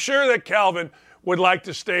Houston. I'm sure that Calvin would like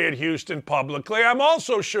to stay at Houston publicly. I'm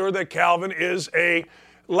also sure that Calvin is a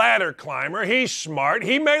ladder climber. He's smart.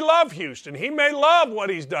 He may love Houston. He may love what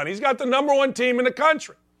he's done. He's got the number one team in the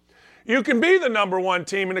country. You can be the number one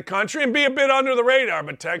team in the country and be a bit under the radar,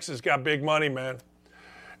 but Texas got big money, man.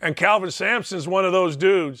 And Calvin Sampson's one of those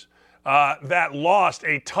dudes that lost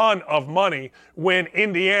a ton of money when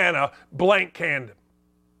Indiana blank canned him.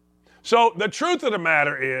 So the truth of the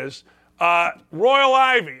matter is, Royal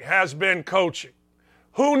Ivy has been coaching.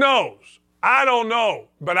 Who knows? I don't know.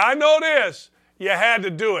 But I know this. You had to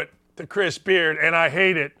do it to Chris Beard, and I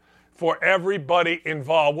hate it for everybody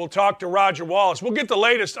involved. We'll talk to Roger Wallace. We'll get the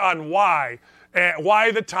latest on why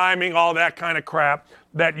the timing, all that kind of crap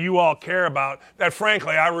that you all care about, that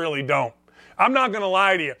frankly I really don't. I'm not going to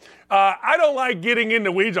lie to you. I don't like getting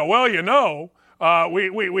into weeds. Well, you know,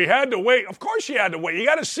 we had to wait. Of course you had to wait. You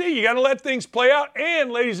got to see. You got to let things play out.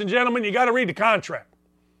 And, ladies and gentlemen, you got to read the contract.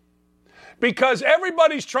 Because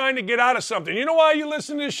everybody's trying to get out of something. You know why you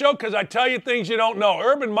listen to this show? Because I tell you things you don't know.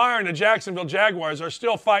 Urban Meyer and the Jacksonville Jaguars are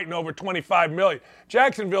still fighting over $25 million.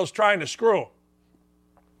 Jacksonville's trying to screw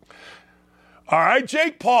them. All right,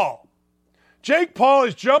 Jake Paul. Jake Paul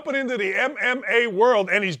is jumping into the MMA world,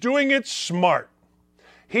 and he's doing it smart.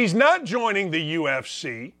 He's not joining the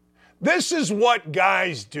UFC. This is what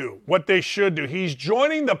guys do, what they should do. He's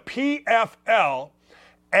joining the PFL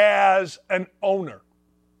as an owner.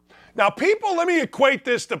 Now, people, let me equate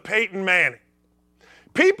this to Peyton Manning.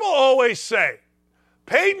 People always say,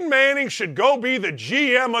 Peyton Manning should go be the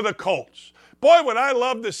GM of the Colts. Boy, would I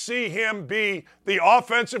love to see him be the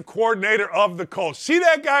offensive coordinator of the Colts. See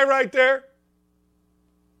that guy right there?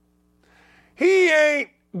 He ain't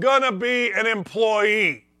gonna be an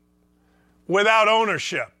employee without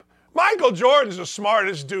ownership. Michael Jordan's the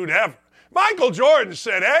smartest dude ever. Michael Jordan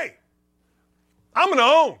said, hey, I'm gonna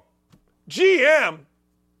own. GM,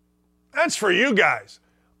 that's for you guys.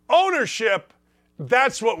 Ownership,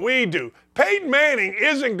 that's what we do. Peyton Manning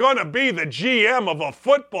isn't gonna be the GM of a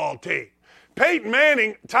football team. Peyton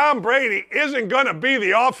Manning, Tom Brady, isn't going to be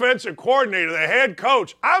the offensive coordinator, the head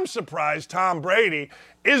coach. I'm surprised Tom Brady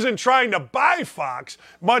isn't trying to buy Fox,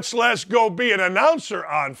 much less go be an announcer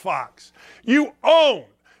on Fox. You own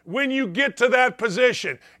when you get to that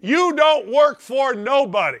position. You don't work for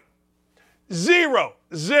nobody. Zero,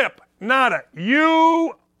 zip, nada.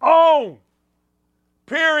 You own.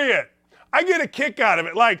 Period. I get a kick out of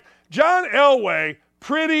it. Like John Elway,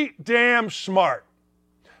 pretty damn smart.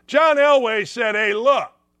 John Elway said, hey,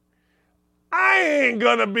 look, I ain't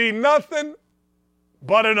going to be nothing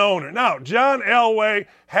but an owner. Now, John Elway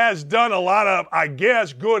has done a lot of, I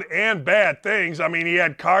guess, good and bad things. I mean, he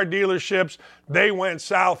had car dealerships. They went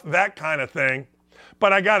south, that kind of thing.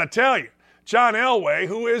 But I got to tell you, John Elway,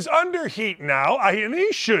 who is under heat now, and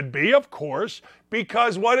he should be, of course,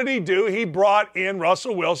 because what did he do? He brought in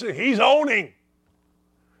Russell Wilson. He's owning.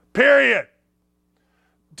 Period.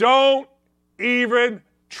 Don't even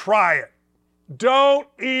try it. Don't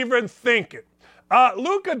even think it.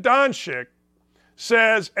 Luka Doncic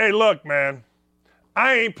says, hey, look, man,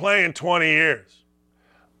 I ain't playing 20 years.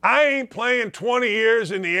 I ain't playing 20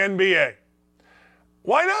 years in the NBA.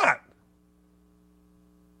 Why not?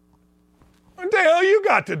 What the hell you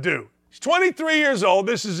got to do? He's 23 years old.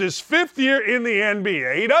 This is his 5th year in the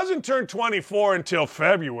NBA. He doesn't turn 24 until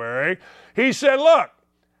February. He said, look,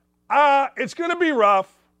 it's going to be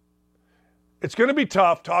rough. It's going to be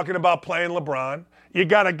tough talking about playing LeBron. You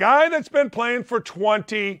got a guy that's been playing for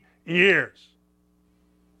 20 years.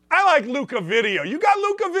 I like Luka video. You got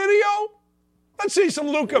Luka video? Let's see some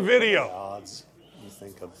Luka video. What are the odds you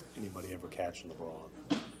think of anybody ever catching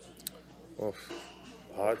LeBron? Well,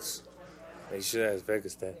 odds? You should ask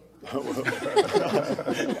Vegas then.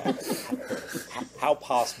 How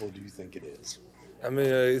possible do you think it is? I mean,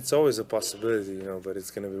 it's always a possibility, but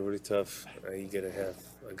it's going to be really tough. You got to have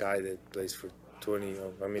a guy that plays for 20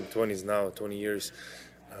 is now 20 years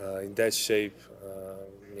in that shape.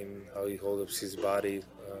 How he holds up his body.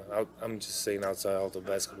 I'm just saying outside all the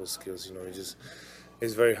basketball skills,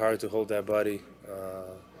 it's very hard to hold that body.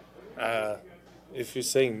 If you're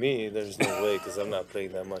saying me, there's no way because I'm not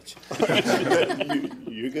playing that much.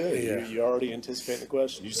 You're good. Yeah. You already anticipating the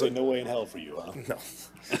question. You say no way in hell for you, huh?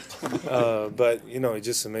 No. But, it's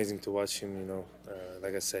just amazing to watch him,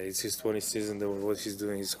 Like I say, it's his 20th season. What he's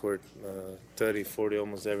doing, he scored 30, 40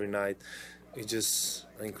 almost every night. It's just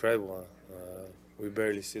incredible. We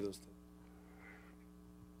barely see those things.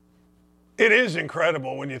 It is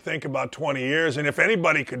incredible when you think about 20 years, and if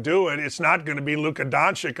anybody could do it, it's not going to be Luka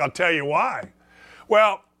Doncic. I'll tell you why.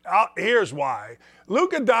 Well, here's why.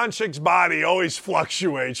 Luka Doncic's body always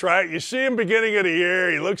fluctuates, right? You see him beginning of the year,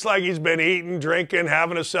 he looks like he's been eating, drinking,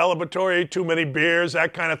 having a celebratory, too many beers,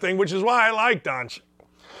 that kind of thing, which is why I like Doncic.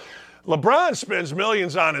 LeBron spends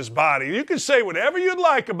millions on his body. You can say whatever you'd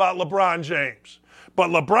like about LeBron James, but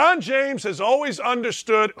LeBron James has always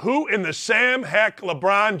understood who in the Sam heck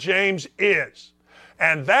LeBron James is.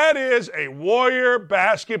 And that is a Warrior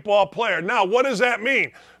basketball player. Now, what does that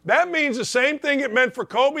mean? That means the same thing it meant for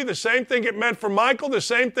Kobe, the same thing it meant for Michael, the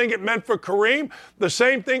same thing it meant for Kareem, the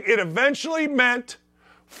same thing it eventually meant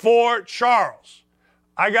for Charles.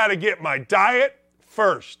 I got to get my diet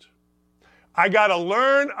first. I got to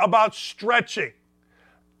learn about stretching.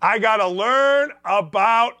 I got to learn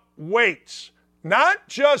about weights, not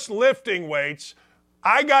just lifting weights.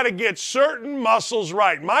 I got to get certain muscles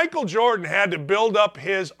right. Michael Jordan had to build up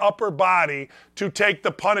his upper body to take the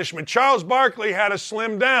punishment. Charles Barkley had to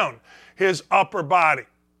slim down his upper body.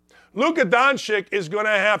 Luka Doncic is going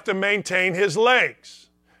to have to maintain his legs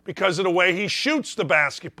because of the way he shoots the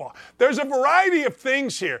basketball. There's a variety of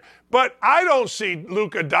things here, but I don't see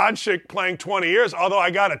Luka Doncic playing 20 years, although I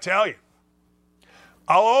got to tell you,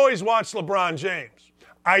 I'll always watch LeBron James.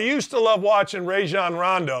 I used to love watching Rajon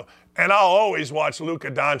Rondo, and I'll always watch Luka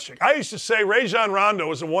Doncic. I used to say Rajon Rondo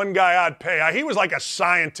was the one guy I'd pay. He was like a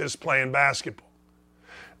scientist playing basketball.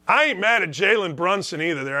 I ain't mad at Jalen Brunson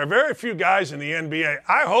either. There are very few guys in the NBA.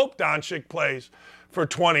 I hope Doncic plays for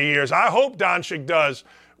 20 years. I hope Doncic does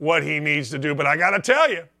what he needs to do. But I got to tell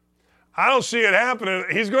you, I don't see it happening.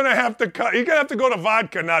 He's going to have to go to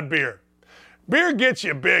vodka, not beer. Beer gets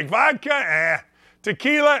you big. Vodka,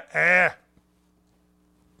 Tequila,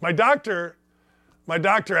 My doctor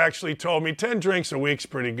actually told me 10 drinks a week's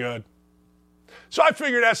pretty good. So I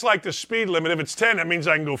figured that's like the speed limit. If it's 10, that means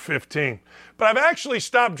I can go 15. But I've actually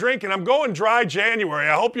stopped drinking. I'm going dry January.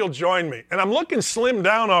 I hope you'll join me. And I'm looking slim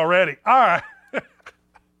down already. All right.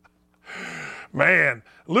 Man,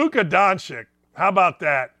 Luka Doncic. How about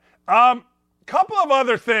that? Couple of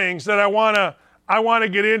other things that I want to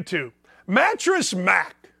get into. Mattress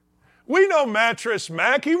Mac. We know Mattress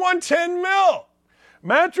Mac. He won $10 million.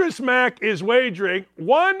 Mattress Mac is wagering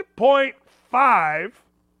 $1.5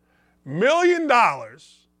 million.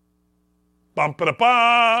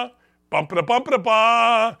 Bump-a-da-ba,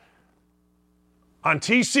 bump-a-da-bump-a-da-ba, on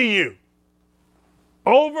TCU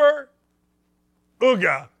over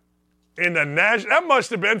Uga in the national. That must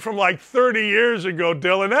have been from like 30 years ago,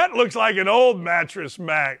 Dylan. That looks like an old Mattress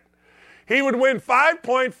Mac. He would win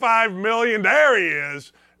 $5.5 million. There he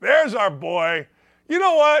is. There's our boy. You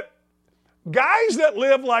know what? Guys that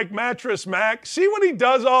live like Mattress Mac, see what he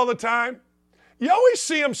does all the time? You always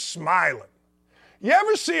see him smiling. You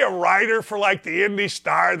ever see a writer for like the Indy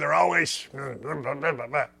Star? They're always.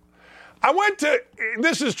 I went to,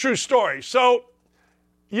 this is a true story. So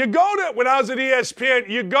you go to, when I was at ESPN,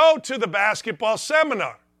 you go to the basketball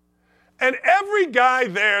seminar. And every guy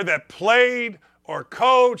there that played or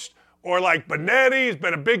coached or like Benetti has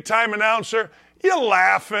been a big time announcer, you're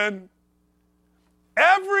laughing.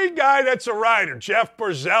 Every guy that's a writer, Jeff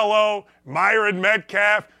Borzello, Myron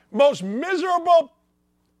Metcalf, most miserable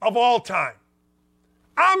of all time.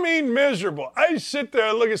 I mean miserable. I sit there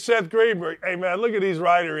and look at Seth Greenberg. Hey, man, look at these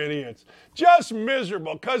writer idiots. Just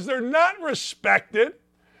miserable because they're not respected.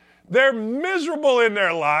 They're miserable in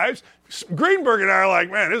their lives. Greenberg and I are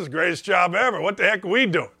like, man, this is the greatest job ever. What the heck are we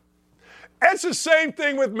doing? It's the same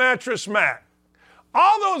thing with Mattress Mac.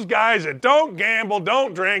 All those guys that don't gamble,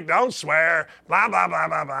 don't drink, don't swear, blah, blah, blah,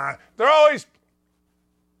 blah, blah. They're always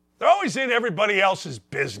in everybody else's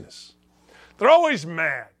business. They're always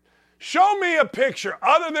mad. Show me a picture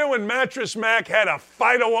other than when Mattress Mac had a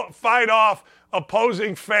fight off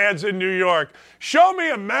opposing fans in New York. Show me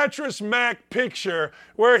a Mattress Mac picture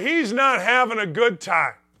where he's not having a good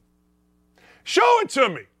time. Show it to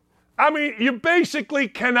me. I mean, you basically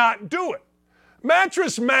cannot do it.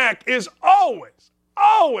 Mattress Mac is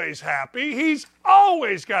always happy. He's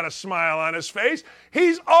always got a smile on his face.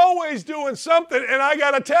 He's always doing something, and I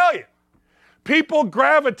got to tell you, people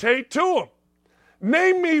gravitate to him.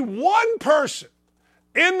 Name me one person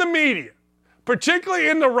in the media, particularly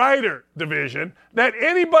in the writer division, that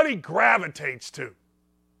anybody gravitates to.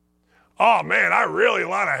 Oh, man, I really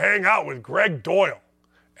want to hang out with Greg Doyle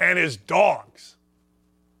and his dogs.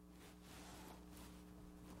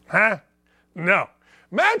 Huh? No.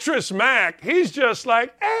 Mattress Mac, he's just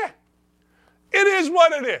like, it is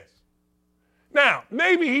what it is. Now,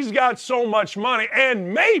 maybe he's got so much money,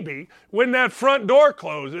 and maybe when that front door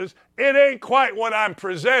closes, it ain't quite what I'm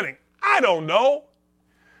presenting. I don't know.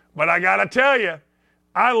 But I got to tell you,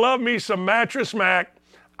 I love me some Mattress Mac.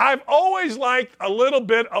 I've always liked a little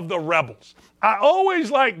bit of the rebels. I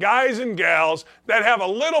always like guys and gals that have a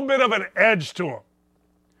little bit of an edge to them.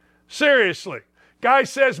 Seriously. Guy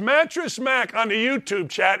says Mattress Mac on the YouTube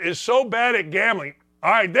chat is so bad at gambling.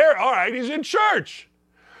 All right, he's in church.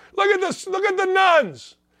 Look at this, look at the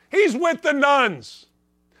nuns. He's with the nuns.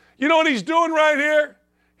 You know what he's doing right here?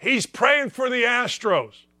 He's praying for the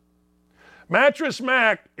Astros. Mattress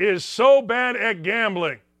Mac is so bad at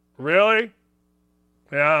gambling. Really?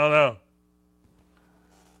 Yeah,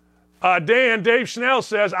 I don't know. Dave Schnell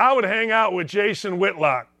says, I would hang out with Jason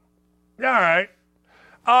Whitlock. Yeah, all right.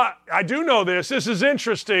 I do know this. This is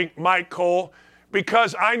interesting, Mike Cole,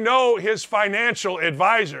 because I know his financial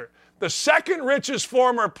advisor. The second richest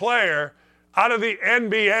former player out of the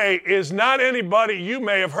NBA is not anybody you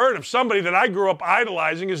may have heard of, somebody that I grew up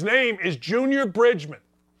idolizing. His name is Junior Bridgman.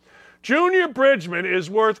 Junior Bridgman is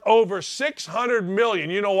worth over $600 million.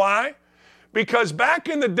 You know why? Because back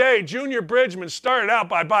in the day, Junior Bridgman started out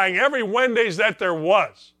by buying every Wendy's that there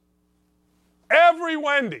was. Every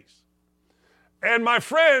Wendy's. And my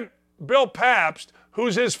friend Bill Pabst,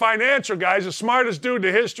 who's his financial guy, is the smartest dude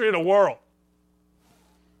in the history of the world.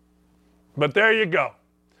 But there you go.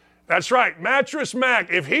 That's right, Mattress Mac.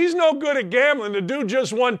 If he's no good at gambling, the dude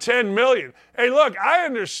just won $10 million. Hey, look, I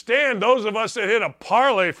understand those of us that hit a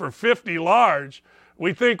parlay for 50 large,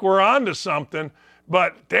 we think we're onto something,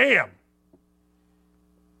 but damn.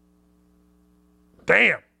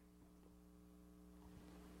 Damn.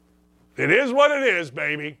 It is what it is,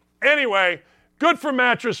 baby. Anyway, good for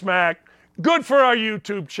Mattress Mac. Good for our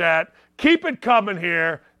YouTube chat. Keep it coming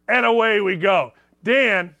here, and away we go.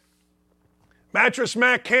 Dan, Mattress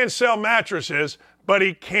Mac can sell mattresses, but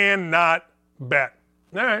he cannot bet.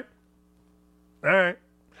 All right. All right.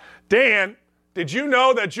 Dan, did you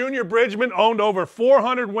know that Junior Bridgman owned over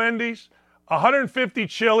 400 Wendy's, 150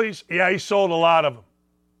 Chili's? Yeah, he sold a lot of them.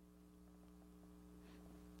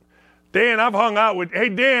 Dan, I've hung out with,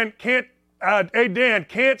 can't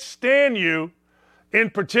stand you in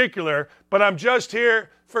particular, but I'm just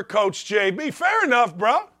here for Coach JB. Fair enough,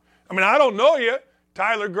 bro. I mean, I don't know you,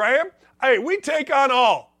 Tyler Graham. Hey, we take on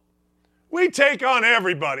all. We take on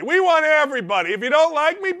everybody. We want everybody. If you don't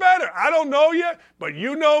like me, better. I don't know you, but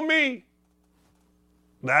you know me.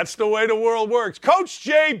 That's the way the world works. Coach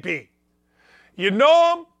JB, you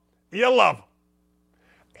know him, you love him.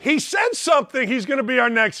 He said something, he's going to be our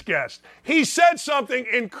next guest. He said something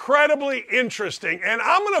incredibly interesting, and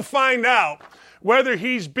I'm going to find out whether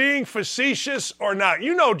he's being facetious or not.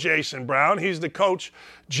 You know Jason Brown. He's the Coach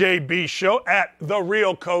JB show at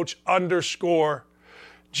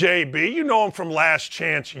 @therealcoach_JB. You know him from Last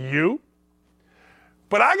Chance U.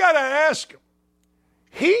 But I got to ask him.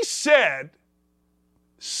 He said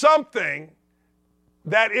something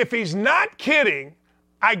that if he's not kidding,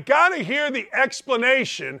 I got to hear the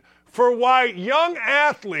explanation for why young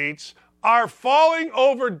athletes are falling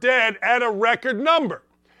over dead at a record number.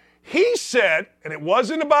 He said, and it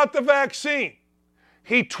wasn't about the vaccine,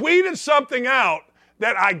 he tweeted something out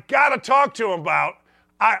that I got to talk to him about.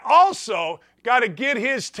 I also got to get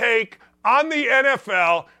his take on the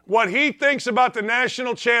NFL, what he thinks about the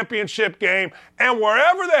national championship game, and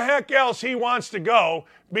wherever the heck else he wants to go,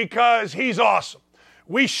 because he's awesome.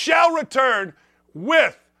 We shall return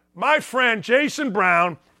with my friend Jason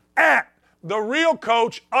Brown at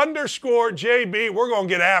 @TheRealCoach_JB. We're going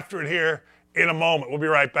to get after it here in a moment. We'll be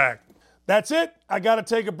right back. That's it. I got to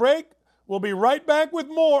take a break. We'll be right back with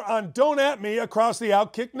more on Don't At Me across the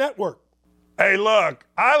Outkick Network. Hey, look,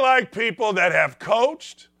 I like people that have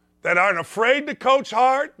coached, that aren't afraid to coach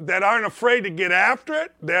hard, that aren't afraid to get after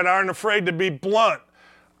it, that aren't afraid to be blunt.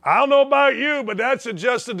 I don't know about you, but that's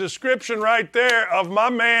just a description right there of my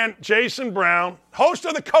man, Jason Brown, host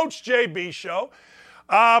of the Coach JB Show.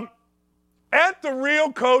 At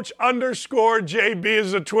 @TheRealCoach_JB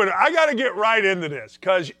is the Twitter. I got to get right into this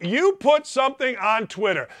because you put something on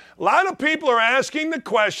Twitter. A lot of people are asking the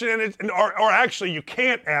question, or actually you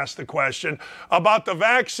can't ask the question, about the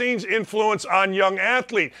vaccine's influence on young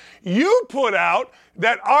athletes. You put out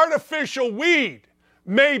that artificial weed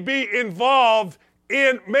may be involved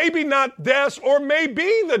in maybe not deaths or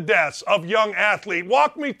maybe the deaths of young athletes.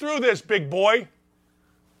 Walk me through this, big boy.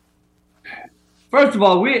 First of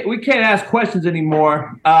all, we can't ask questions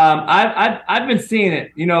anymore. I've been seeing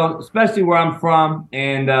it, especially where I'm from,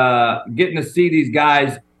 and getting to see these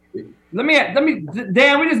guys. Let me,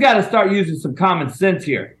 Dan. We just got to start using some common sense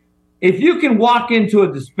here. If you can walk into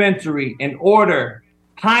a dispensary and order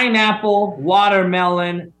pineapple,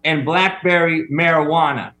 watermelon, and blackberry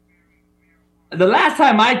marijuana, the last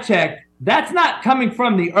time I checked, that's not coming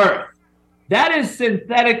from the earth. That is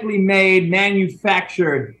synthetically made,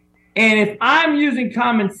 manufactured. And if I'm using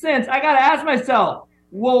common sense, I got to ask myself,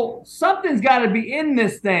 well, something's got to be in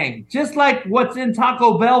this thing, just like what's in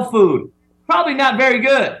Taco Bell food. Probably not very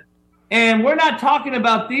good. And we're not talking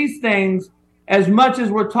about these things as much as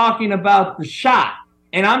we're talking about the shot.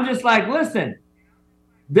 And I'm just like, listen,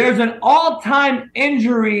 there's an all-time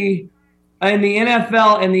injury in the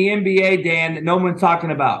NFL and the NBA, Dan, that no one's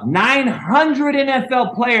talking about. 900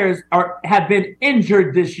 NFL players have been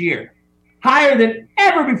injured this year. Higher than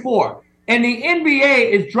ever before. And the NBA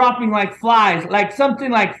is dropping like flies, like something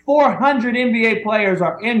like 400 NBA players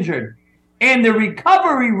are injured. And the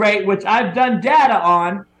recovery rate, which I've done data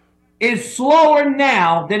on, is slower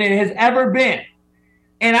now than it has ever been.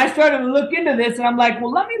 And I started to look into this, and I'm like,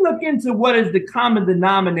 well, let me look into what is the common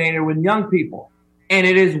denominator with young people. And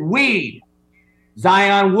it is weed.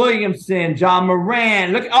 Zion Williamson, John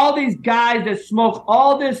Moran. Look at all these guys that smoke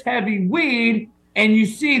all this heavy weed, and you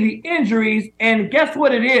see the injuries, and guess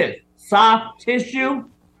what it is? Soft tissue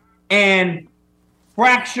and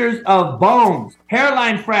fractures of bones,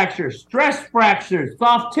 hairline fractures, stress fractures,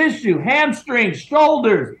 soft tissue, hamstrings,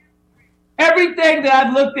 shoulders. Everything that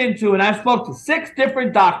I've looked into, and I've spoke to 6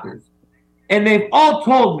 different doctors, and they've all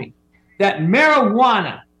told me that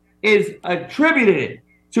marijuana is attributed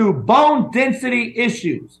to bone density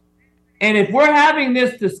issues. And if we're having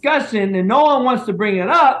this discussion and no one wants to bring it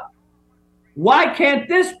up, why can't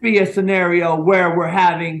this be a scenario where we're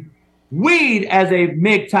having weed as a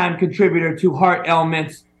big-time contributor to heart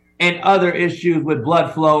ailments and other issues with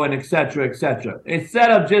blood flow and et cetera,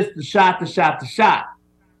 instead of just the shot?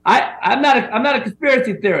 I'm not a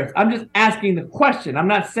conspiracy theorist. I'm just asking the question. I'm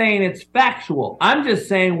not saying it's factual. I'm just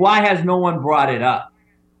saying, why has no one brought it up?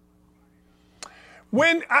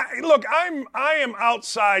 I am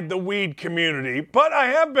outside the weed community, but I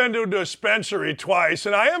have been to a dispensary twice,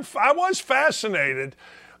 and I was fascinated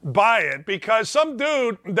by it because some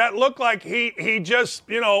dude that looked like he just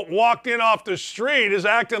walked in off the street is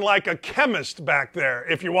acting like a chemist back there,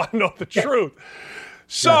 if you want to know the truth.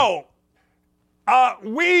 So,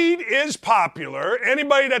 weed is popular.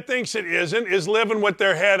 Anybody that thinks it isn't is living with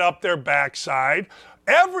their head up their backside.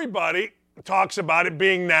 Everybody talks about it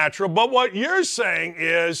being natural, but what you're saying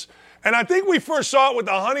is, and I think we first saw it with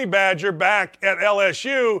the honey badger back at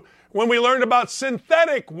LSU when we learned about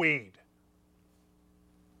synthetic weed.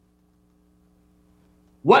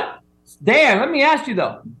 What? Dan, let me ask you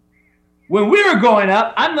though. When we were growing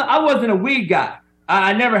up, I wasn't a weed guy.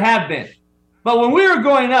 I never have been. But when we were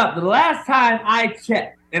growing up, the last time I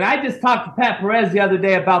checked, and I just talked to Pat Perez the other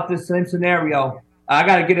day about this same scenario. I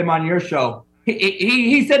got to get him on your show.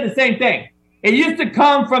 He said the same thing. It used to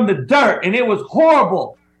come from the dirt, and it was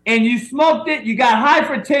horrible. And you smoked it, you got high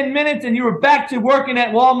for 10 minutes, and you were back to working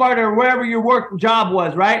at Walmart or wherever your work job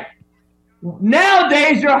was, right?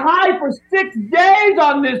 Nowadays, you're high for 6 days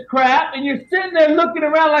on this crap, and you're sitting there looking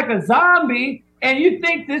around like a zombie, and you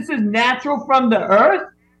think this is natural from the earth?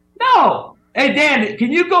 No. Hey, Dan,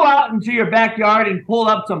 can you go out into your backyard and pull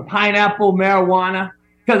up some pineapple marijuana?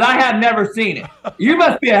 Because I have never seen it. You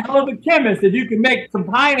must be a hell of a chemist if you can make some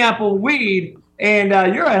pineapple weed, and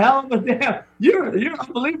you're a hell of a damn. You're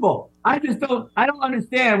unbelievable. I don't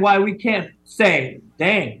understand why we can't say,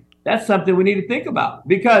 dang, that's something we need to think about,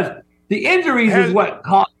 because the injuries is what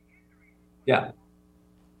caused. Yeah.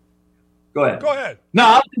 Go ahead. Go ahead. No,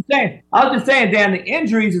 I was just saying, Dan, the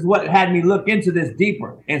injuries is what had me look into this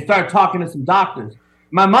deeper and start talking to some doctors.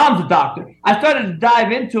 My mom's a doctor. I started to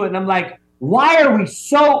dive into it, and I'm like, why are we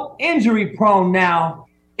so injury prone now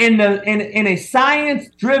in a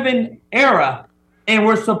science-driven era? And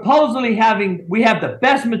we're supposedly we have the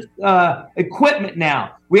best equipment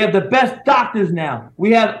now. We have the best doctors now.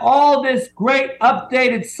 We have all this great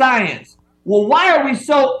updated science. Well, why are we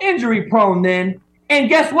so injury prone then? And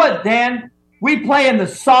guess what, Dan? We play in the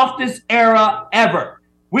softest era ever.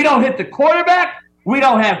 We don't hit the quarterback. We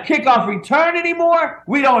don't have kickoff return anymore.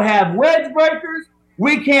 We don't have wedge breakers.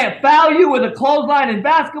 We can't foul you with a clothesline in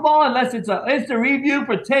basketball unless it's an instant review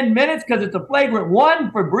for 10 minutes because it's a flagrant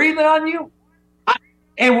one for breathing on you.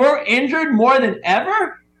 And we're injured more than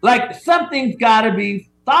ever? Like, something's got to be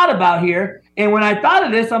thought about here. And when I thought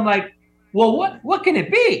of this, I'm like, well, what can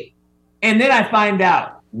it be? And then I find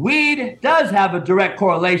out weed does have a direct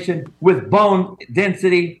correlation with bone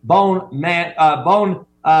density, bone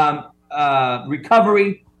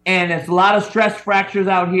recovery, and there's a lot of stress fractures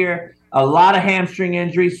out here, a lot of hamstring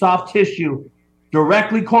injuries, soft tissue.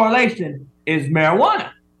 Directly correlation is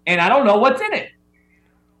marijuana, and I don't know what's in it.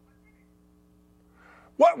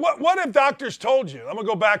 What have doctors told you? I'm gonna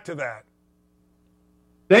go back to that.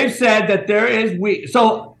 They've said that there is weed.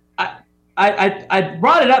 So I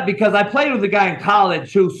brought it up because I played with a guy in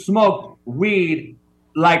college who smoked weed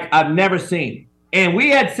like I've never seen. And we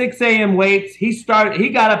had 6 a.m. weights. He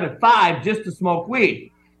got up at 5 just to smoke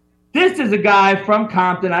weed. This is a guy from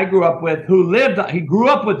Compton I grew up with he grew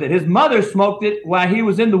up with it. His mother smoked it while he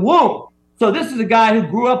was in the womb. So this is a guy who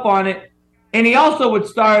grew up on it. And he also would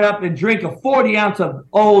start up and drink a 40 ounce of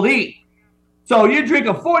Old E. So you drink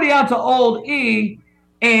a 40 ounce of Old E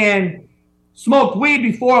and smoke weed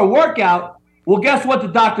before a workout. Well, guess what the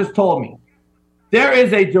doctors told me? There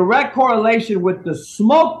is a direct correlation with the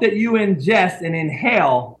smoke that you ingest and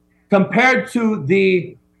inhale compared to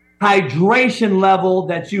the hydration level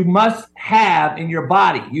that you must have in your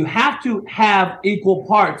body. You have to have equal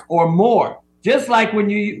parts or more. Just like when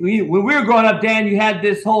we were growing up, Dan, you had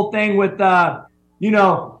this whole thing with,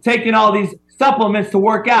 taking all these supplements to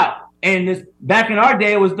work out. And this back in our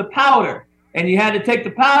day, it was the powder. And you had to take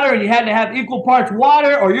the powder and you had to have equal parts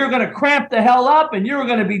water or you're going to cramp the hell up and you're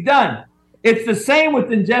going to be done. It's the same with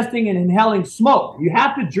ingesting and inhaling smoke. You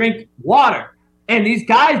have to drink water. And these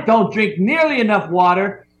guys don't drink nearly enough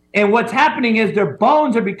water. And what's happening is their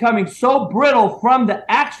bones are becoming so brittle from the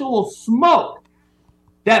actual smoke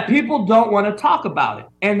that people don't want to talk about it.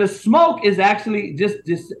 And the smoke is actually just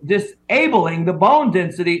disabling the bone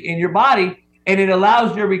density in your body, and it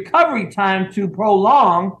allows your recovery time to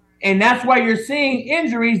prolong. And that's why you're seeing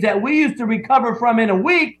injuries that we used to recover from in a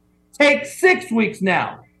week take 6 weeks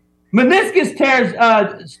now. Meniscus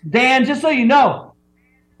tears, Dan, just so you know,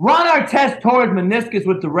 Ron Artest tore his meniscus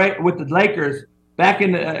with the Lakers back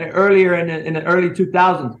in earlier in the early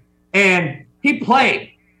 2000s, and he played.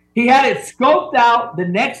 He had it scoped out the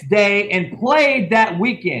next day and played that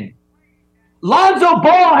weekend. Lonzo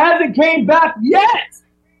Ball hasn't came back yet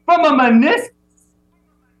from a meniscus.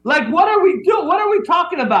 Like, what are we doing? What are we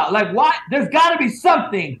talking about? Like, why? There's got to be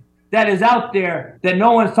something that is out there that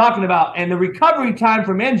no one's talking about. And the recovery time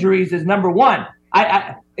from injuries is number one.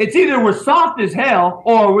 It's either we're soft as hell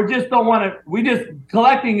or we just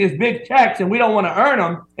collecting these big checks and we don't want to earn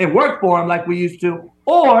them and work for them like we used to.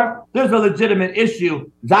 Or there's a legitimate issue.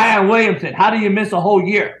 Zion Williamson, how do you miss a whole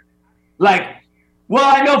year? Like, well,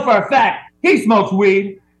 I know for a fact he smokes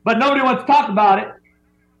weed, but nobody wants to talk about it.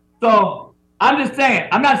 So I'm just saying,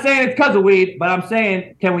 I'm not saying it's because of weed, but I'm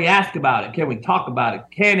saying, can we ask about it? Can we talk about it?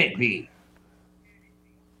 Can it be?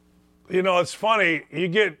 You know, it's funny. You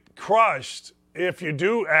get crushed if you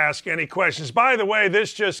do ask any questions. By the way,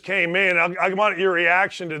 this just came in. I want your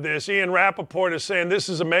reaction to this. Ian Rappaport is saying, this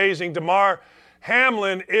is amazing. DeMar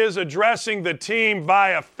Hamlin is addressing the team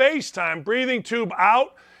via FaceTime, breathing tube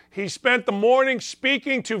out. He spent the morning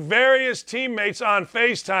speaking to various teammates on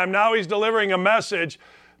FaceTime. Now he's delivering a message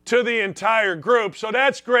to the entire group. So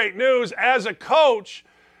that's great news. As a coach,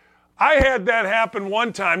 I had that happen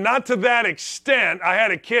one time, not to that extent. I had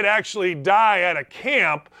a kid actually die at a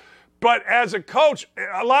camp, But as a coach,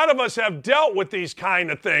 a lot of us have dealt with these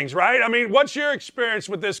kind of things, right? I mean, what's your experience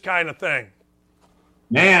with this kind of thing?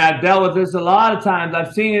 Man, I've dealt with this a lot of times.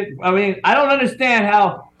 I've seen it. I mean, I don't understand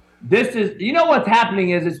how this is. You know what's happening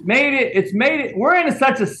is it's made it. We're in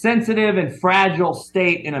such a sensitive and fragile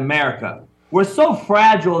state in America. We're so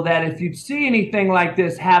fragile that if you see anything like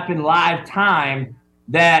this happen live time,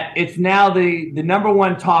 that it's now the number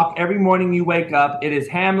one talk every morning you wake up. It is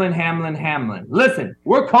Hamlin, Hamlin, Hamlin. Listen,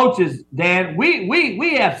 we're coaches, Dan.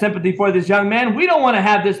 We have sympathy for this young man. We don't want to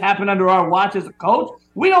have this happen under our watch as a coach.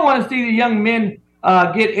 We don't want to see the young men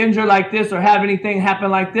get injured like this or have anything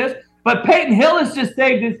happen like this. But Peyton Hill has just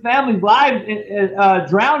saved his family's lives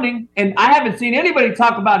drowning, and I haven't seen anybody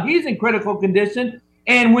talk about he's in critical condition.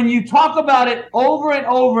 And when you talk about it over and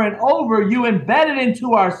over and over, you embed it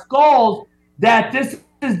into our skulls that this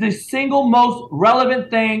is the single most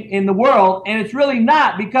relevant thing in the world, and it's really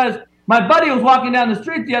not, because my buddy was walking down the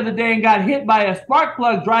street the other day and got hit by a spark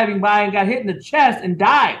plug driving by and got hit in the chest and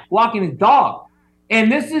died walking his dog.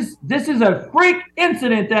 And this is a freak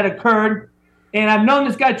incident that occurred, and I've known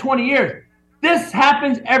this guy 20 years. This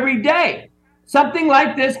happens every day. Something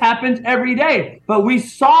like this happens every day. But we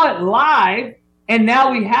saw it live, and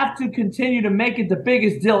now we have to continue to make it the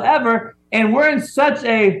biggest deal ever. And we're in such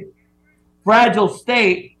a fragile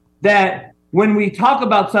state that when we talk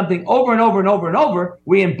about something over and over and over and over,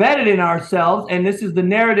 we embed it in ourselves, and this is the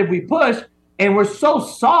narrative we push, and we're so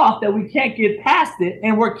soft that we can't get past it,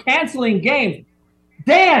 and we're canceling games.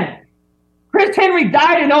 Dan, Chris Henry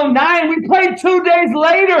died in 2009. We played 2 days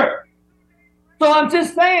later. So I'm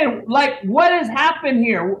just saying, like, what has happened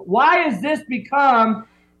here? Why has this become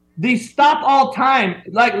the stop all time?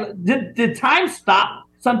 Like, did time stop?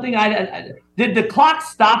 Something did the clock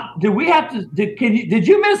stop? Did we have to? Did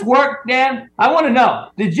you miss work, Dan? I want to know.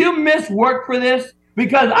 Did you miss work for this?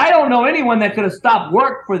 Because I don't know anyone that could have stopped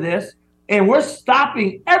work for this, and we're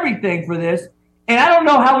stopping everything for this. And I don't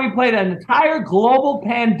know how we played an entire global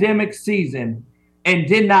pandemic season and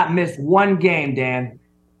did not miss one game, Dan.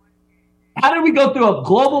 How did we go through a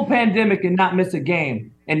global pandemic and not miss a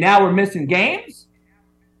game? And now we're missing games?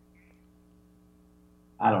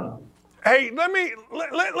 I don't know. Hey, let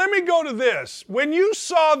me go to this. When you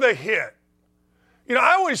saw the hit, you know,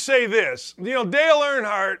 I always say this. You know, Dale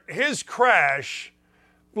Earnhardt, his crash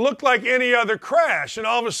looked like any other crash, and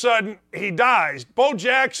all of a sudden he dies. Bo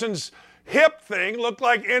Jackson's hip thing looked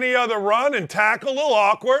like any other run and tackle, a little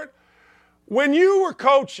awkward. When you were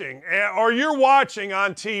coaching or you're watching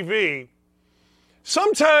on TV,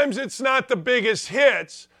 sometimes it's not the biggest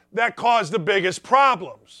hits that cause the biggest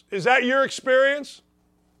problems. Is that your experience?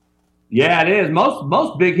 Yeah, it is.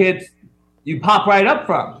 Most big hits you pop right up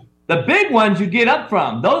from. The big ones you get up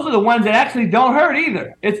from. Those are the ones that actually don't hurt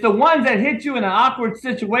either. It's the ones that hit you in an awkward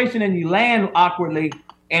situation and you land awkwardly,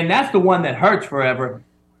 and that's the one that hurts forever.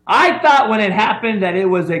 I thought when it happened that it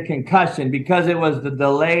was a concussion because it was the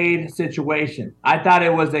delayed situation. I thought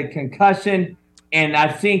it was a concussion, and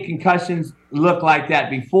I've seen concussions look like that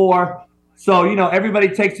before. So, you know, everybody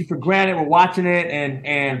takes it for granted. We're watching it,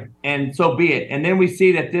 and so be it. And then we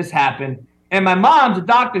see that this happened. And my mom's a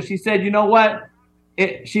doctor. She said, you know what?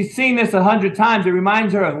 She's seen this 100 times. It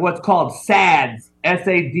reminds her of what's called SADS,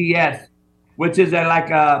 S-A-D-S, which is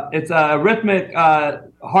it's a rhythmic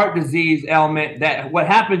heart disease ailment. That what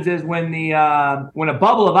happens is when a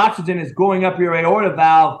bubble of oxygen is going up your aorta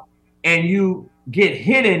valve and you get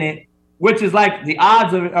hit in it, which is like the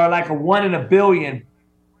odds are like a 1 in a billion.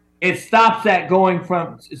 It stops that going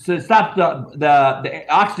so it stops the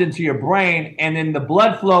oxygen to your brain, and then the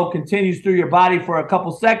blood flow continues through your body for a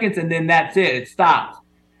couple seconds, and then that's it. It stops.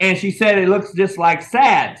 And she said it looks just like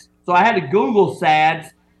SADS. So I had to Google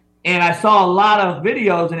SADS, and I saw a lot of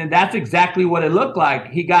videos, and that's exactly what it looked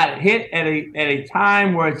like. He got hit at a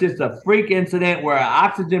time where it's just a freak incident where an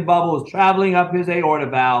oxygen bubble was traveling up his aorta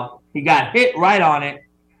valve. He got hit right on it,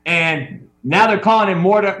 and now they're calling it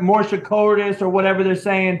mortia cordis or whatever they're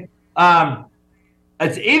saying.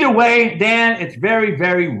 It's either way, Dan, it's very,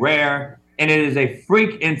 very rare, and it is a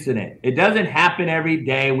freak incident. It doesn't happen every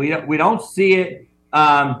day. We don't see it,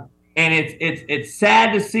 and it's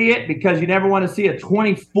sad to see it because you never want to see a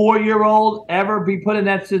 24-year-old ever be put in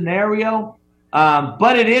that scenario.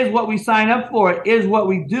 But it is what we sign up for. It is what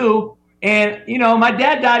we do. And you know, my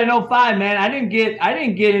dad died in 2005, man. I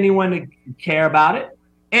didn't get anyone to care about it.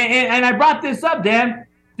 And I brought this up, Dan.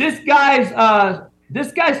 This guy's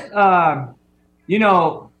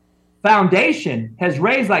foundation has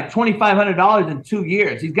raised like $2,500 in 2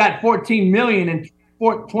 years. He's got $14 million in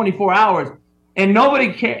 24 hours, and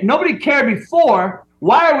nobody cared before.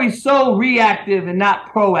 Why are we so reactive and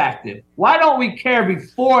not proactive? Why don't we care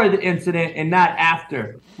before the incident and not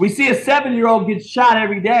after? We see a 7-year-old get shot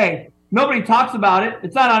every day. Nobody talks about it.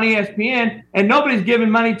 It's not on ESPN, and nobody's giving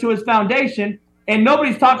money to his foundation, and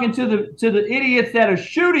nobody's talking to the idiots that are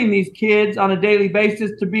shooting these kids on a daily basis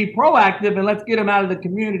to be proactive, and let's get them out of the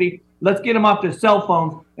community. Let's get them off their cell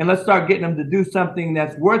phones, and let's start getting them to do something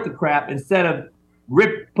that's worth the crap instead of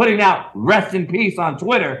putting out rest in peace on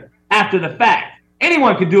Twitter after the fact.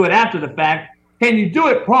 Anyone can do it after the fact. Can you do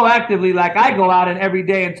it proactively like I go out and every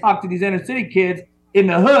day and talk to these inner city kids in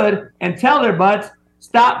the hood and tell their butts,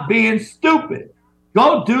 stop being stupid.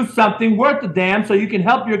 Go do something worth the damn so you can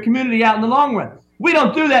help your community out in the long run. We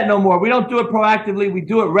don't do that no more. We don't do it proactively. We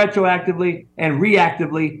do it retroactively and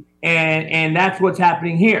reactively, and that's what's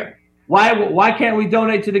happening here. Why can't we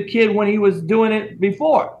donate to the kid when he was doing it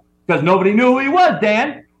before? Because nobody knew who he was,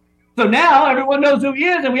 Dan. So now everyone knows who he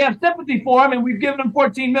is, and we have sympathy for him, and we've given him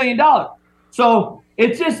 $14 million. So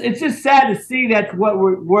it's just sad to see that's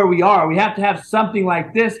where we are. We have to have something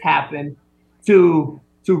like this happen to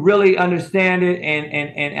really understand it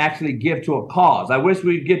and actually give to a cause. I wish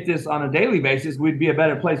we'd get this on a daily basis. We'd be a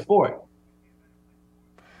better place for it.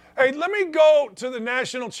 Hey, let me go to the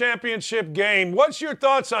national championship game. What's your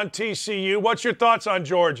thoughts on TCU? What's your thoughts on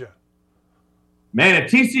Georgia? Man,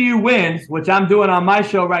 if TCU wins, which I'm doing on my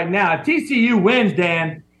show right now, if TCU wins,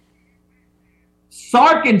 Dan,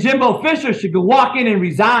 Sark and Jimbo Fisher should go walk in and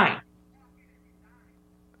resign.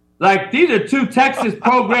 Like, these are two Texas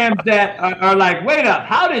programs that are like, wait up,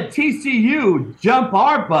 how did TCU jump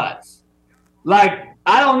our butts? Like,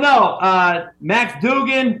 I don't know. Max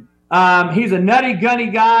Dugan, he's a nutty, gunny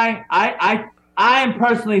guy. I am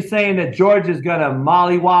personally saying that Georgia's going to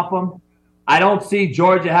mollywop them. I don't see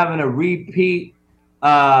Georgia having a repeat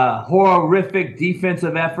horrific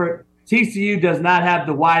defensive effort. TCU does not have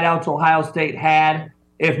the wideouts Ohio State had.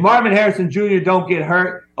 If Marvin Harrison Jr. don't get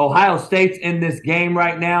hurt, Ohio State's in this game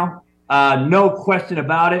right now. No question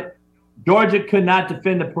about it. Georgia could not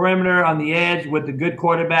defend the perimeter on the edge with a good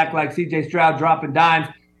quarterback like C.J. Stroud dropping dimes.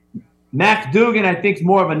 Max Dugan, I think, is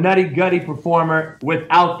more of a nutty-gutty performer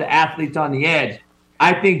without the athletes on the edge.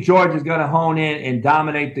 I think Georgia's going to hone in and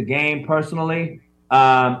dominate the game personally.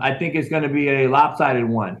 I think it's going to be a lopsided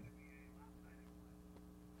one.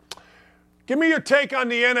 Give me your take on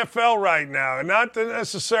the NFL right now, and not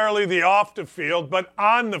necessarily the off the field, but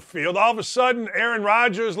on the field. All of a sudden, Aaron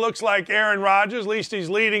Rodgers looks like Aaron Rodgers. At least he's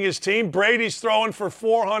leading his team. Brady's throwing for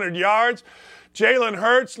 400 yards. Jalen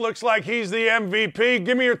Hurts looks like he's the MVP.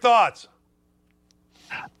 Give me your thoughts.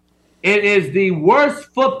 It is the worst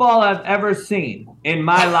football I've ever seen in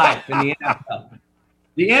my life in the NFL.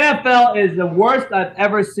 The NFL is the worst I've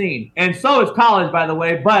ever seen, and so is college, by the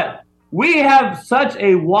way, but we have such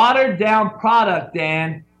a watered-down product,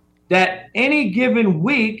 Dan, that any given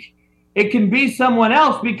week it can be someone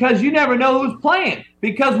else because you never know who's playing.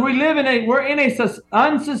 Because we're in a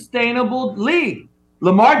unsustainable league.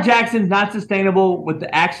 Lamar Jackson's not sustainable with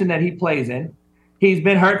the action that he plays in. He's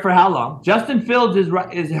been hurt for how long? Justin Fields is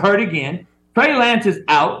hurt again. Trey Lance is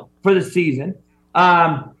out for the season.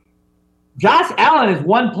 Josh Allen is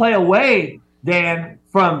one play away, Dan,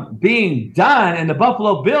 from being done, and the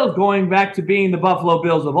Buffalo Bills going back to being the Buffalo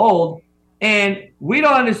Bills of old. And we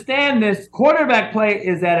don't understand this. Quarterback play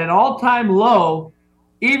is at an all-time low,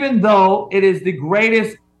 even though it is the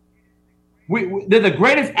greatest. They're the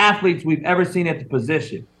greatest athletes we've ever seen at the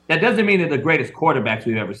position. That doesn't mean they're the greatest quarterbacks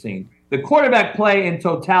we've ever seen. The quarterback play in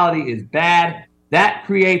totality is bad. That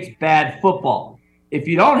creates bad football. If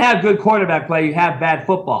you don't have good quarterback play, you have bad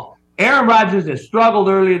football. Aaron Rodgers has struggled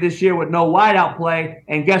earlier this year with no wideout play,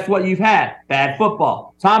 and guess what you've had? Bad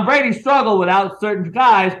football. Tom Brady struggled without certain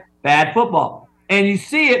guys, bad football. And you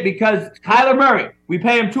see it because Kyler Murray, we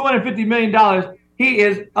pay him $250 million. He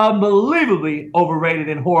is unbelievably overrated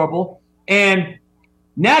and horrible. And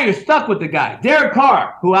now you're stuck with the guy. Derek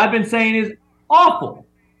Carr, who I've been saying is awful,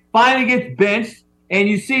 finally gets benched, and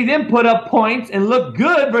you see them put up points and look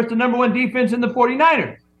good versus the number one defense in the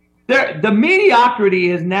 49ers. The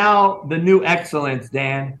mediocrity is now the new excellence,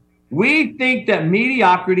 Dan. We think that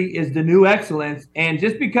mediocrity is the new excellence, and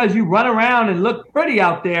just because you run around and look pretty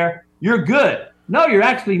out there, you're good. No, you're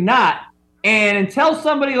actually not. And until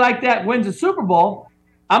somebody like that wins a Super Bowl,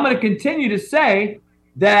 I'm going to continue to say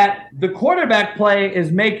that the quarterback play is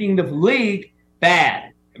making the league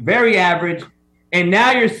bad, very average. And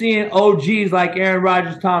now you're seeing OGs like Aaron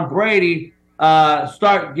Rodgers, Tom Brady,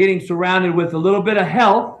 start getting surrounded with a little bit of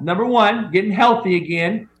health. Number one, getting healthy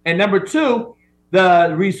again. And number two,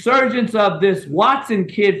 the resurgence of this Watson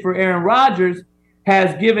kid for Aaron Rodgers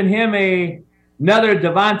has given him a another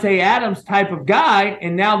Devontae Adams type of guy,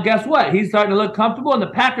 and now guess what? He's starting to look comfortable, and the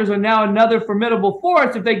Packers are now another formidable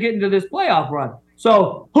force if they get into this playoff run.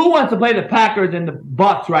 So who wants to play the Packers and the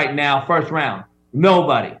Bucs right now, first round?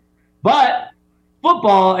 Nobody. But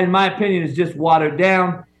football, in my opinion, is just watered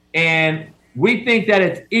down, and we think that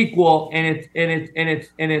it's equal, and it's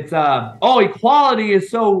equality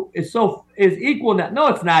is equal now. No,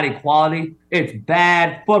 it's not equality. It's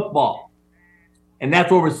bad football. And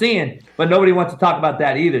that's what we're seeing. But nobody wants to talk about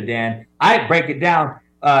that either, Dan. I break it down.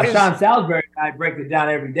 Sean Salisbury and I break it down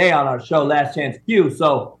every day on our show, Last Chance Q.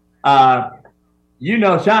 So, Sean,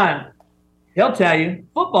 he'll tell you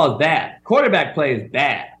football is bad. Quarterback play is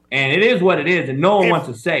bad. And it is what it is, and no one wants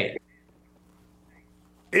to say it.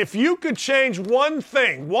 If you could change one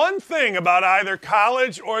thing about either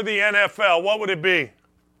college or the NFL, what would it be?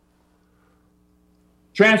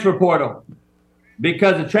 Transfer portal.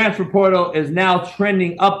 Because the transfer portal is now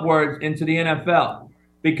trending upwards into the NFL.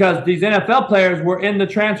 Because these NFL players were in the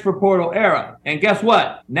transfer portal era. And guess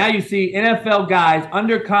what? Now you see NFL guys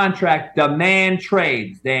under contract demand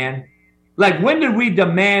trades, Dan. Like, when did we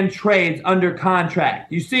demand trades under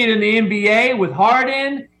contract? You see it in the NBA with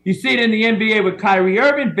Harden. You see it in the NBA with Kyrie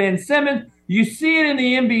Irving, Ben Simmons. You see it in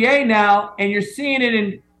the NBA now, and you're seeing it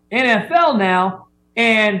in NFL now.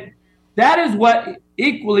 And that is what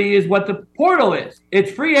equally is what the portal is. It's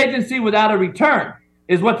free agency without a return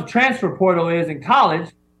is what the transfer portal is in college.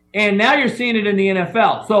 And now you're seeing it in the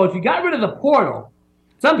NFL. So if you got rid of the portal,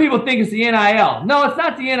 some people think it's the NIL. No, it's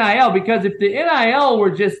not the NIL, because if the NIL were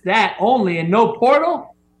just that only and no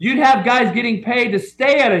portal, you'd have guys getting paid to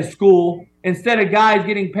stay at a school instead of guys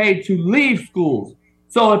getting paid to leave schools.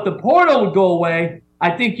 So if the portal would go away,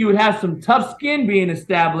 I think you would have some tough skin being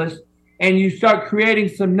established, and you start creating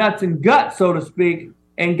some nuts and guts, so to speak,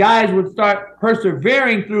 and guys would start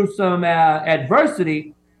persevering through some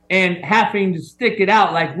adversity and having to stick it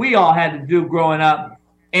out like we all had to do growing up.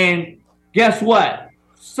 And guess what?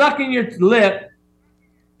 Sucking your lip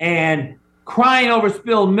and crying over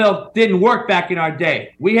spilled milk didn't work back in our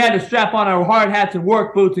day. We had to strap on our hard hats and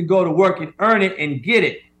work boots and go to work and earn it and get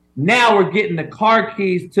it. Now we're getting the car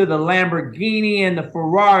keys to the Lamborghini and the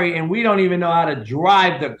Ferrari, and we don't even know how to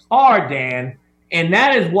drive the car, Dan. And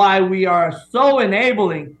that is why we are so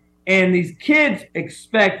enabling. And these kids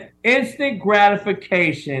expect instant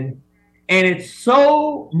gratification. And it's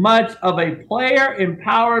so much of a player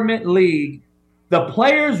empowerment league. The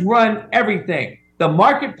players run everything. The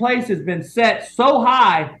marketplace has been set so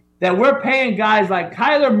high that we're paying guys like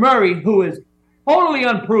Kyler Murray, who is totally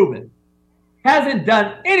unproven, hasn't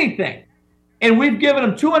done anything. And we've given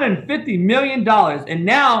him $250 million. And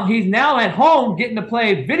now he's at home getting to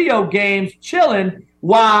play video games, chilling,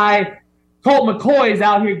 while Colt McCoy is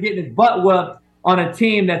out here getting his butt whooped on a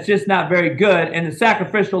team that's just not very good. And the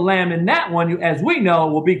sacrificial lamb in that one, as we know,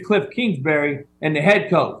 will be Cliff Kingsbury and the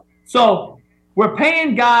head coach. So we're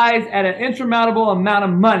paying guys at an insurmountable amount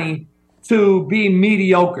of money to be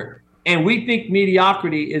mediocre. And we think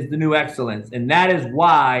mediocrity is the new excellence. And that is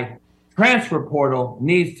why transfer portal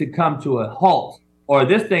needs to come to a halt, or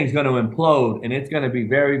this thing's going to implode, and it's going to be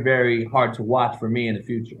very, very hard to watch for me in the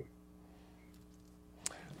future.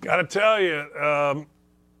 Got to tell you,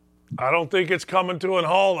 I don't think it's coming to a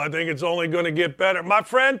halt. I think it's only going to get better. My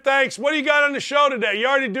friend, thanks. What do you got on the show today? You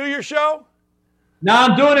already do your show? No,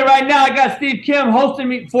 I'm doing it right now. I got Steve Kim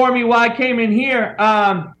hosting for me while I came in here.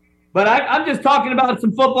 But I'm just talking about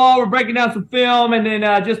some football. We're breaking down some film, and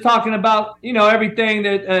then just talking about, everything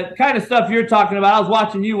that kind of stuff you're talking about. I was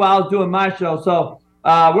watching you while I was doing my show. So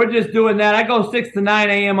we're just doing that. I go 6 to 9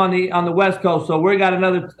 a.m. on the West Coast. So we got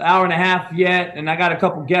another hour and a half yet, and I got a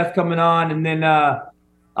couple guests coming on. And then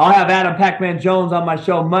I'll have Adam Pac-Man Jones on my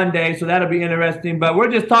show Monday, so that'll be interesting. But we're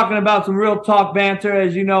just talking about some real talk banter,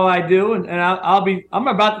 as you know I do. And I'm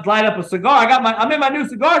about to light up a cigar. I'm in my new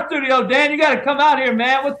cigar studio, Dan. You got to come out here,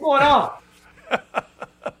 man. What's going on?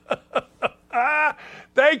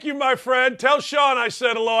 Thank you, my friend. Tell Sean I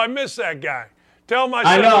said hello. I miss that guy. Tell him I I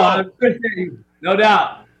said know. hello. I appreciate you. No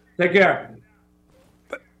doubt. Take care.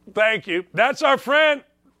 Thank you. That's our friend,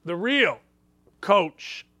 the real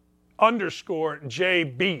Coach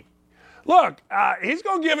 _JB. Look, he's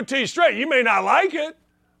going to give it to you straight. You may not like it.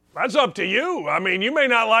 That's up to you. I mean, you may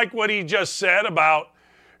not like what he just said about,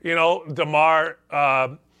 Damar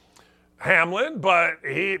Hamlin, but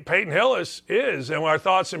Peyton Hillis is, and our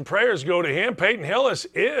thoughts and prayers go to him. Peyton Hillis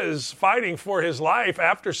is fighting for his life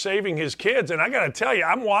after saving his kids. And I got to tell you,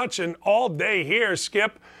 I'm watching all day here,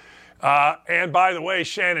 Skip, and by the way,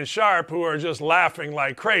 Shannon Sharp, who are just laughing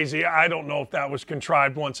like crazy. I don't know if that was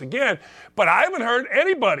contrived once again, but I haven't heard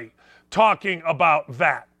anybody talking about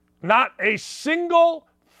that. Not a single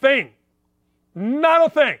thing. Not a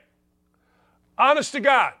thing. Honest to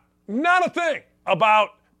God, not a thing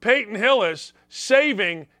about Peyton Hillis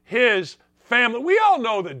saving his family. We all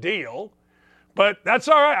know the deal, but that's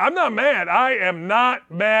all right. I'm not mad. I am not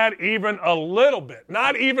mad even a little bit.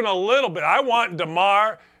 Not even a little bit. I want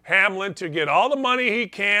Damar Hamlin to get all the money he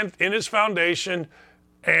can in his foundation.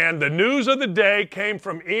 And the news of the day came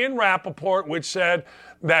from Ian Rappaport, which said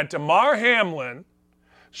that Damar Hamlin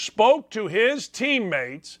spoke to his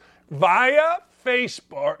teammates via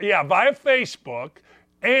Facebook,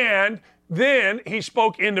 and then he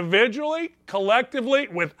spoke individually, collectively,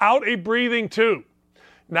 without a breathing tube.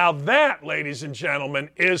 Now that, ladies and gentlemen,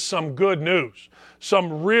 is some good news,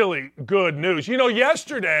 some really good news. You know,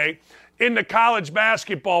 yesterday in the college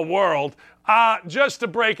basketball world, just to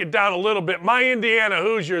break it down a little bit, my Indiana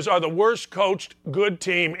Hoosiers are the worst coached good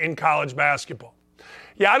team in college basketball.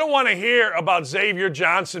 Yeah, I don't want to hear about Xavier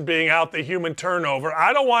Johnson being out the human turnover.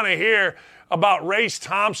 I don't want to hear about Race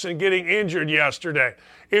Thompson getting injured yesterday.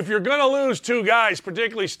 If you're going to lose two guys,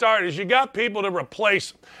 particularly starters, you got people to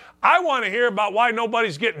replace them. I want to hear about why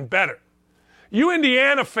nobody's getting better. You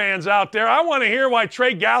Indiana fans out there, I want to hear why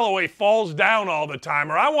Trey Galloway falls down all the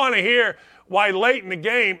time, or I want to hear why late in the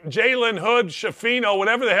game, Jalen Hood, Shafino,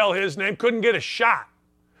 whatever the hell his name, couldn't get a shot.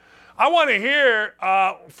 I want to hear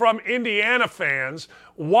from Indiana fans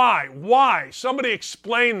why. Somebody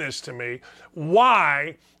explain this to me.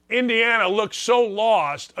 Why Indiana looked so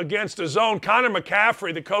lost against a zone. Connor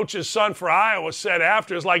McCaffrey, the coach's son for Iowa, said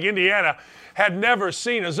after, it's like Indiana had never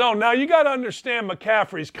seen a zone. Now, you got to understand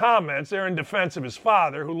McCaffrey's comments. They're in defense of his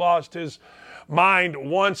father, who lost his mind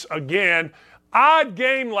once again. Odd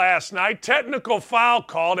game last night. Technical foul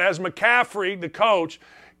called as McCaffrey, the coach,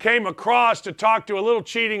 came across to talk to a little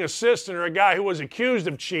cheating assistant, or a guy who was accused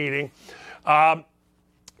of cheating.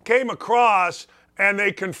 Came across and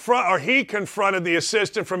he confronted the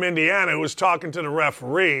assistant from Indiana who was talking to the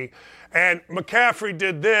referee. And McCaffrey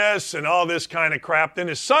did this and all this kind of crap. Then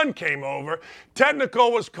his son came over.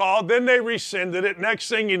 Technical was called. Then they rescinded it. Next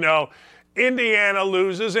thing you know, Indiana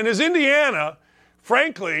loses. And is Indiana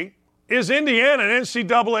an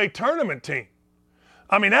NCAA tournament team?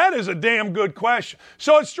 I mean, that is a damn good question.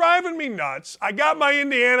 So it's driving me nuts. I got my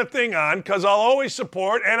Indiana thing on because I'll always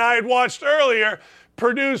support. And I had watched earlier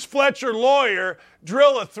Purdue's Fletcher Lawyer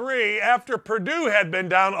drill a three after Purdue had been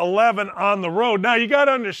down 11 on the road. Now, you got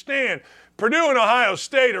to understand, Purdue and Ohio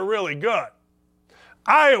State are really good.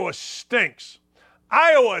 Iowa stinks.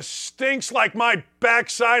 Iowa stinks like my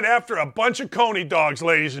backside after a bunch of Coney dogs,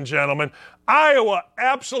 ladies and gentlemen. Iowa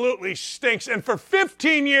absolutely stinks. And for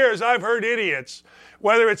 15 years, I've heard idiots,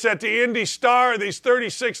 whether it's at the Indy Star or these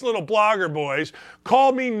 36 little blogger boys,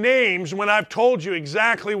 call me names when I've told you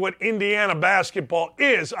exactly what Indiana basketball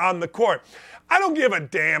is on the court. I don't give a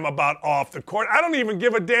damn about off the court. I don't even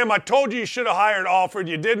give a damn. I told you should have hired Alford.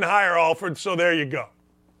 You didn't hire Alford, so there you go.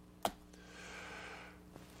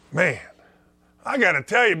 Man, I got to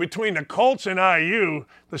tell you, between the Colts and IU,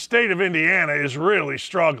 the state of Indiana is really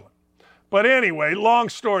struggling. But anyway, long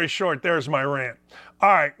story short, there's my rant.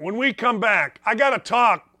 All right, when we come back, I got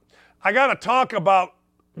to talk about,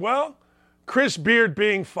 well, Chris Beard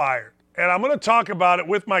being fired. And I'm going to talk about it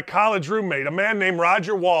with my college roommate, a man named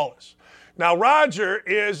Roger Wallace. Now, Roger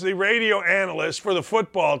is the radio analyst for the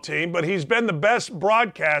football team, but he's been the best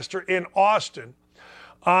broadcaster in Austin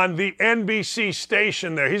on the NBC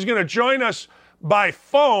station there. He's going to join us by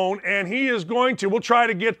phone, and we'll try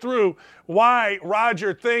to get through why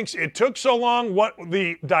Roger thinks it took so long, what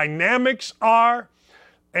the dynamics are,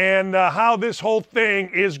 and how this whole thing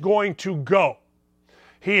is going to go.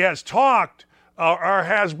 He has talked or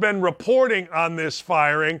has been reporting on this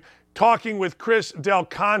firing, talking with Chris Del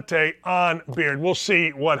Conte on Beard. We'll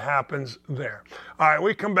see what happens there. All right,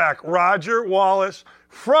 we come back. Roger Wallace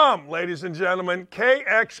from, ladies and gentlemen,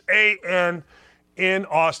 KXAN in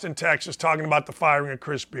Austin, Texas, talking about the firing of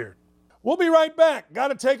Chris Beard. We'll be right back. Got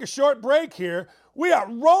to take a short break here. We are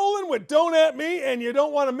rolling with Don't At Me, and you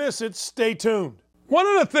don't want to miss it. Stay tuned. One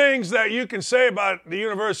of the things that you can say about the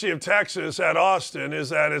University of Texas at Austin is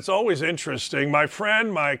that it's always interesting. My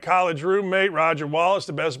friend, my college roommate, Roger Wallace,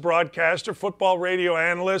 the best broadcaster, football radio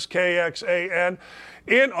analyst, KXAN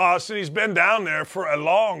in Austin. He's been down there for a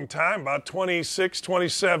long time, about 26,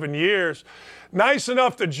 27 years. Nice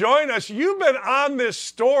enough to join us. You've been on this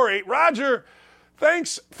story. Roger,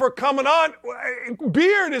 thanks for coming on.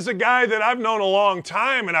 Beard is a guy that I've known a long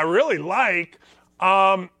time and I really like.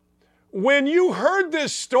 When you heard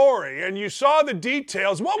this story and you saw the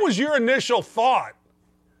details, what was your initial thought?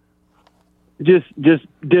 Just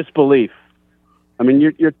disbelief. I mean,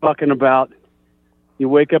 you're talking about, you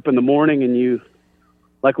wake up in the morning and you,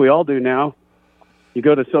 like we all do now, you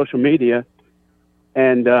go to social media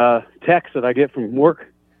and texts that I get from work.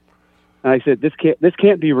 And I said, this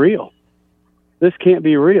can't be real. This can't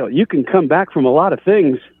be real. You can come back from a lot of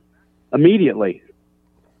things immediately.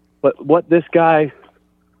 But what this guy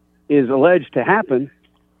is alleged to happen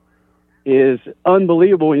is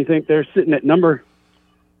unbelievable when you think they're sitting at number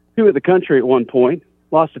 2 of the country at one point,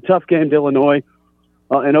 lost a tough game to Illinois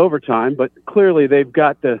in overtime, but clearly they've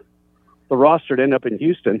got the roster to end up in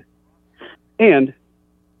Houston. And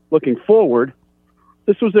looking forward,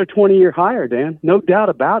 this was their 20-year hire, Dan. No doubt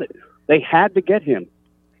about it. They had to get him.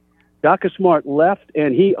 Shaka Smart left,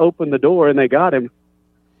 and he opened the door, and they got him.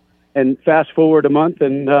 And fast forward a month,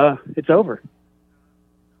 and it's over.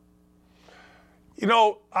 You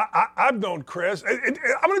know, I've known Chris. I'm going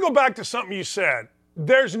to go back to something you said.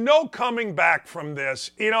 There's no coming back from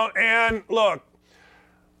this. You know, and look,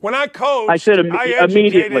 when I coached, I said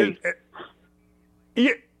immediately.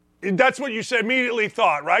 That's what you said, immediately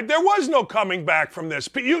thought, right? There was no coming back from this.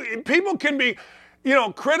 People can be, you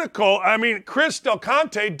know, critical. I mean, Chris Del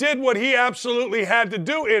Conte did what he absolutely had to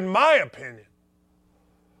do, in my opinion.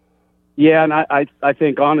 Yeah, and I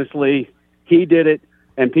think, honestly, he did it,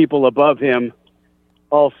 and people above him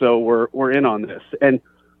also were in on this. And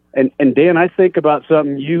Dan, I think about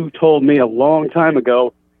something you told me a long time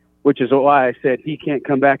ago, which is why I said he can't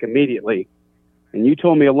come back immediately. And you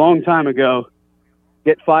told me a long time ago,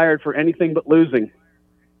 get fired for anything but losing,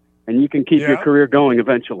 and you can keep your career going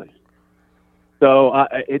eventually. So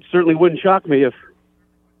it certainly wouldn't shock me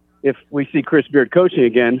if we see Chris Beard coaching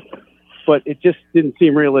again, but it just didn't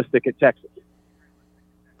seem realistic at Texas.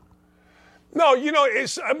 No, you know,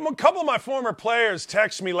 a couple of my former players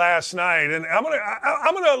texted me last night, and I'm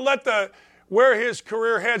gonna let where his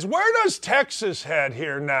career heads. Where does Texas head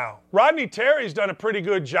here now? Rodney Terry's done a pretty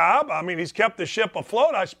good job. I mean, he's kept the ship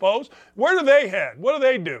afloat, I suppose. Where do they head? What do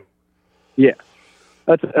they do? Yeah,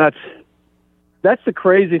 that's the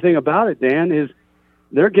crazy thing about it, Dan, is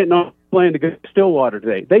they're getting on playing to go to Stillwater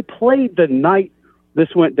today. They played the night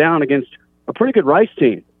this went down against a pretty good Rice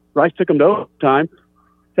team. Rice took them to overtime.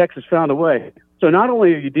 Texas found a way. So not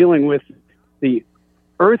only are you dealing with the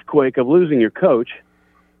earthquake of losing your coach,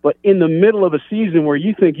 but in the middle of a season where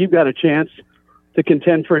you think you've got a chance to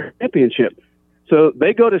contend for a championship. So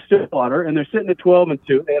they go to Stillwater, and they're sitting at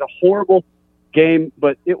 12-2. They had a horrible game,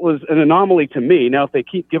 but it was an anomaly to me. Now, if they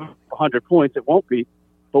keep giving 100 points, it won't be.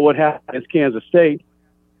 But what happened is Kansas State.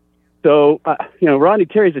 So, you know, Rodney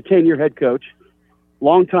Terry's a 10-year head coach,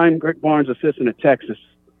 longtime Greg Barnes assistant at Texas.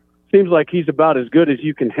 Seems like he's about as good as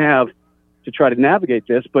you can have to try to navigate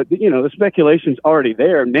this. But, you know, the speculation's already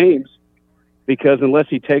there, names, because unless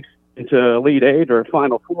he takes into Elite Eight or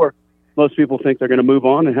Final Four, most people think they're going to move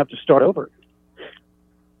on and have to start over.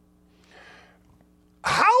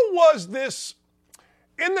 How was this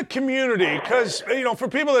in the community? Because, you know, for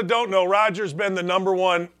people that don't know, Roger's been the number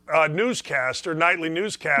one newscaster, nightly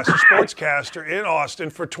newscaster, sportscaster in Austin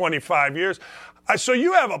for 25 years. So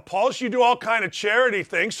you have a pulse. You do all kind of charity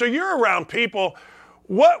things. So you're around people.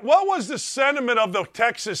 What was the sentiment of the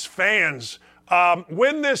Texas fans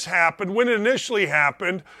when this happened, when it initially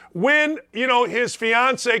happened, when, you know, his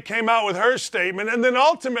fiance came out with her statement, and then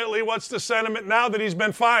ultimately what's the sentiment now that he's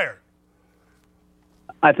been fired?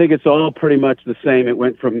 I think it's all pretty much the same. It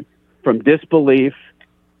went from disbelief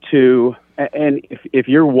to, and if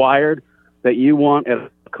you're wired that you want at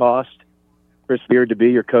a cost Chris Beard to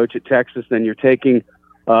be your coach at Texas, then you're taking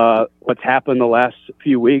what's happened the last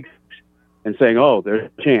few weeks and saying, oh, there's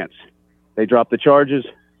a chance. They dropped the charges,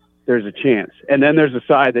 there's a chance. And then there's a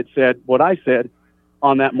side that said what I said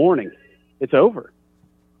on that morning. It's over.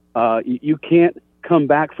 You can't come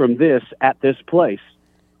back from this at this place.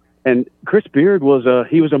 And Chris Beard was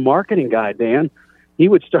a marketing guy, Dan. He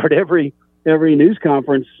would start every news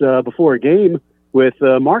conference before a game with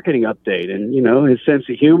a marketing update, and, you know, his sense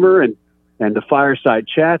of humor and the fireside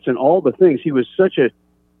chats and all the things. He was such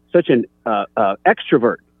an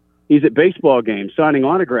extrovert. He's at baseball games, signing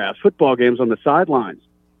autographs, football games on the sidelines.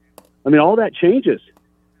 I mean, all that changes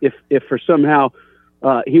if for somehow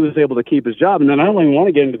he was able to keep his job. And then I don't even want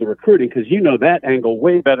to get into the recruiting, because you know that angle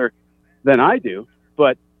way better than I do.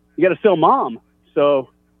 But you got to sell mom. So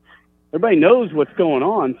everybody knows what's going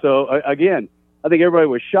on. So, again, I think everybody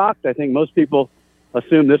was shocked. I think most people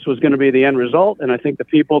assumed this was going to be the end result. And I think the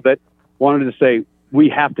people that wanted to say, we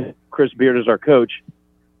have to, Chris Beard as our coach,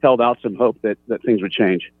 held out some hope that things would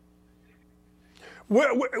change.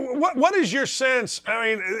 What is your sense?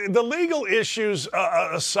 I mean, the legal issues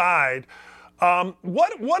aside,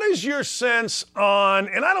 what is your sense on,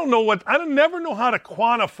 and I never know how to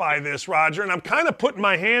quantify this, Roger, and I'm kind of putting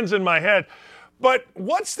my hands in my head, but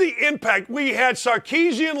what's the impact? We had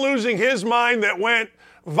Sarkisian losing his mind that went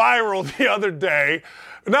viral the other day.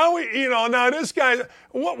 Now now this guy.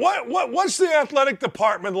 What's the athletic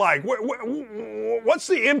department like? What's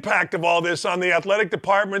the impact of all this on the athletic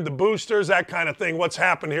department, the boosters, that kind of thing? What's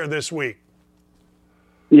happened here this week?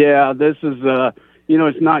 Yeah, this is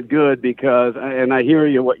it's not good because, and I hear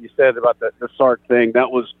you what you said about the Sark thing.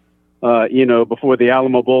 That was before the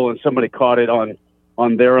Alamo Bowl, and somebody caught it on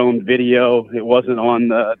their own video. It wasn't on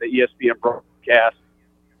the ESPN broadcast.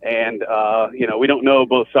 And, we don't know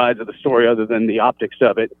both sides of the story other than the optics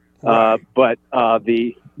of it. Right. But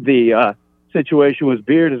the situation with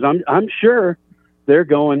Beard is I'm sure they're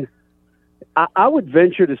going – I would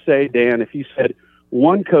venture to say, Dan, if you said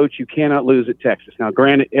one coach you cannot lose at Texas. Now,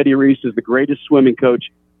 granted, Eddie Reese is the greatest swimming coach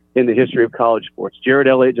in the history of college sports. Jared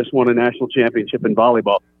Elliott just won a national championship in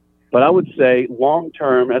volleyball. But I would say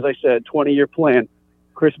long-term, as I said, 20-year plan,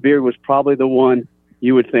 Chris Beard was probably the one –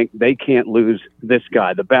 you would think they can't lose this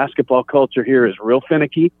guy. The basketball culture here is real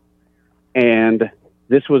finicky, and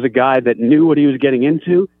this was a guy that knew what he was getting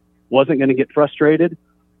into, wasn't going to get frustrated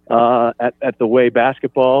at the way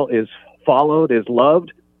basketball is followed, is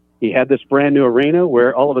loved. He had this brand new arena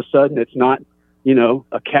where all of a sudden it's not,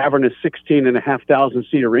 a cavernous 16,500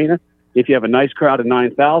 seat arena. If you have a nice crowd of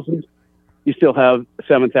 9,000, you still have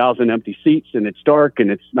 7,000 empty seats, and it's dark and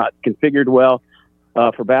it's not configured well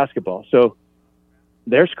for basketball. So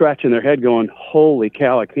they're scratching their head going, holy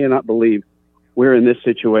cow, I cannot believe we're in this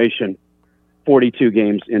situation 42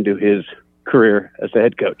 games into his career as a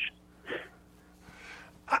head coach.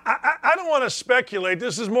 I don't want to speculate.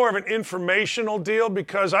 This is more of an informational deal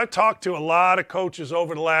because I talked to a lot of coaches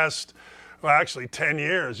over the last, 10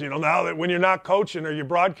 years. Now that when you're not coaching or you're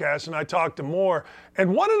broadcasting, I talk to more.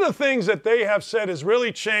 And one of the things that they have said has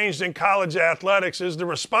really changed in college athletics is the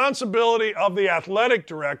responsibility of the athletic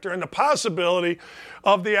director and the possibility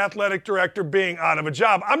of the athletic director being out of a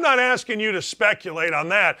job. I'm not asking you to speculate on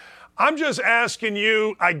that. I'm just asking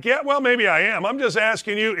you, maybe I am. I'm just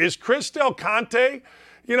asking you, is Chris Del Conte,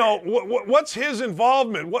 what's his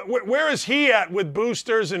involvement? Where is he at with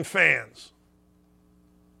boosters and fans?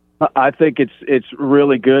 I think it's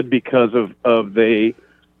really good because of the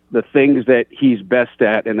things that he's best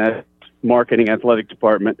at, and that's marketing, athletic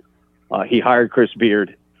department. He hired Chris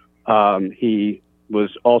Beard. He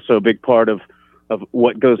was also a big part of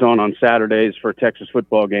what goes on Saturdays for a Texas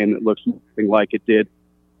football game that looks nothing like it did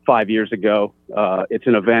 5 years ago. It's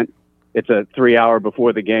an event. It's a 3 hour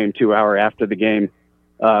before the game, 2 hour after the game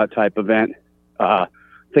type event,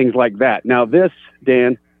 things like that. Now this,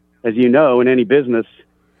 Dan, as you know, in any business,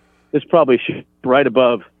 this probably should right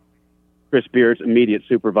above Chris Beard's immediate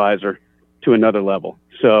supervisor to another level.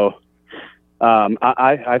 So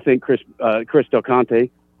I think Chris Del Conte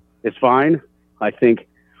is fine. I think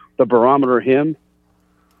the barometer of him,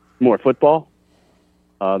 more football.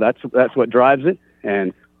 That's what drives it.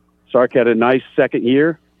 And Sark had a nice second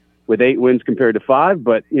year with 8 wins compared to 5,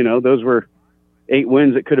 but those were 8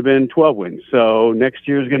 wins that could have been 12 wins. So next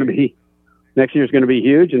year's going to be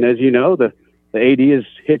huge. And as you know, the AD has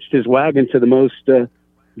hitched his wagon to the most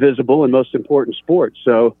visible and most important sport.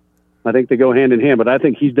 So I think they go hand in hand. But I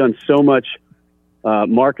think he's done so much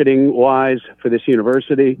marketing-wise for this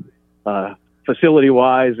university,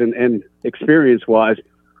 facility-wise and experience-wise,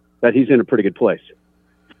 that he's in a pretty good place.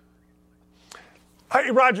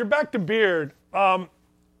 Hey, Roger, back to Beard.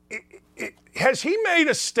 Has he made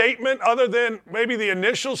a statement other than maybe the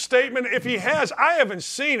initial statement? If he has, I haven't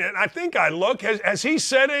seen it. I think I looked. Has he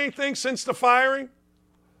said anything since the firing?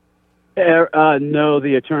 No,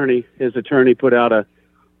 his attorney put out a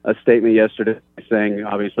statement yesterday saying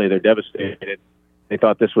obviously they're devastated. They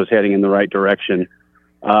thought this was heading in the right direction.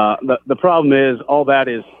 The problem is all that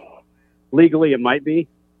is legally it might be,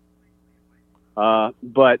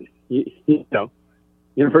 but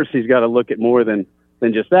university's got to look at more than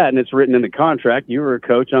just that, and it's written in the contract. You were a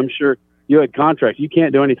coach. I'm sure you had contracts. You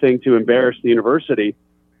can't do anything to embarrass the university,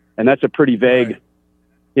 and that's a pretty vague,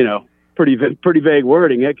 pretty vague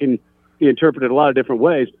wording. It can be interpreted a lot of different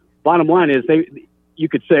ways. Bottom line is you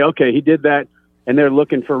could say, okay, he did that, and they're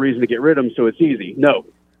looking for a reason to get rid of him, so it's easy. No,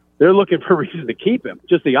 they're looking for a reason to keep him,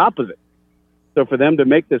 just the opposite. So for them to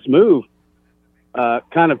make this move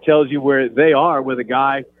kind of tells you where they are with a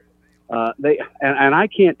guy. And I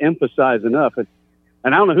can't emphasize enough,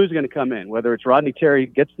 and I don't know who's going to come in, whether it's Rodney Terry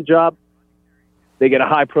gets the job, they get a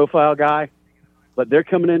high-profile guy, but they're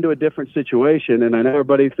coming into a different situation, and I know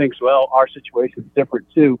everybody thinks, well, our situation is different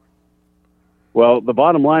too. Well, the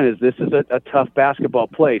bottom line is this is a tough basketball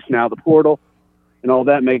place. Now, the portal and all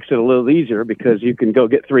that makes it a little easier because you can go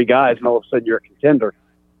get 3 guys, and all of a sudden you're a contender.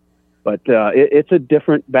 But it's a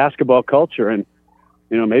different basketball culture, and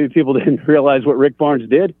maybe people didn't realize what Rick Barnes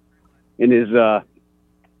did in his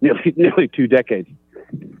nearly 2 decades.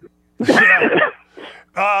 Yeah.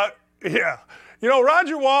 You know,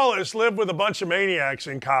 Roger Wallace lived with a bunch of maniacs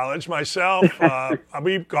in college. Myself,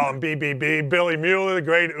 we call him BBB, Billy Mueller, the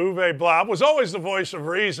great Uwe Blab, was always the voice of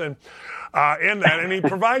reason in that, and he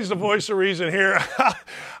provides the voice of reason here.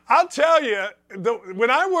 I'll tell you, when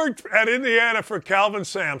I worked at Indiana for Calvin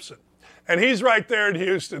Sampson, and he's right there in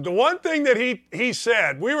Houston, the one thing that he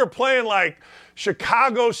said, we were playing like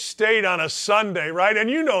Chicago State on a Sunday, right? And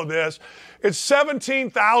you know this. It's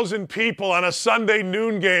 17,000 people on a Sunday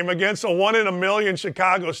noon game against a 1 in a million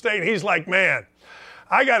Chicago State. He's like, man,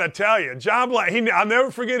 I got to tell you, I'll never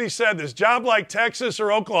forget he said this, job like Texas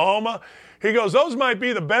or Oklahoma, he goes, those might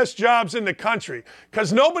be the best jobs in the country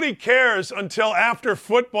because nobody cares until after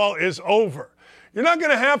football is over. You're not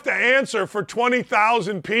going to have to answer for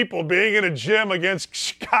 20,000 people being in a gym against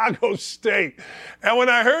Chicago State. And when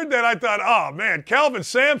I heard that, I thought, oh, man, Calvin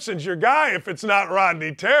Sampson's your guy if it's not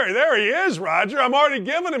Rodney Terry. There he is, Roger. I'm already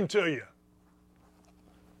giving him to you.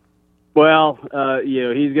 Well,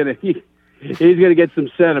 he's gonna get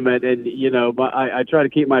some sentiment, and I try to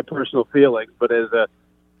keep my personal feelings, but as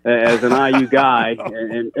an IU guy,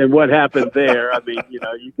 and what happened there, I mean,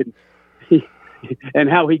 you can. And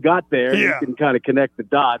how he got there, you can kind of connect the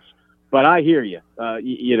dots. But I hear you.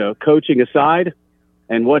 Coaching aside,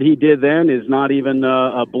 and what he did then is not even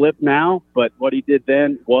a blip now, but what he did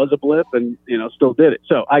then was a blip, and still did it.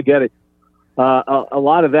 So I get it. A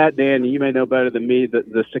lot of that, Dan, you may know better than me.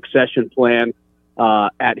 The succession plan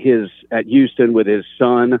at Houston with his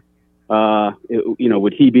son.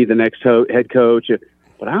 Would he be the next head coach?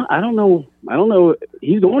 But I don't know.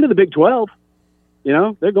 He's going to the Big 12.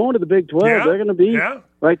 They're going to the Big 12. Yeah, they're going to be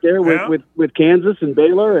right there with Kansas and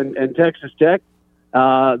Baylor and Texas Tech.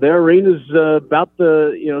 Their arena's about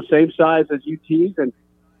the same size as UT's,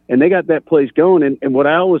 and they got that place going. And what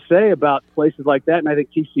I always say about places like that, and I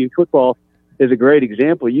think TCU football is a great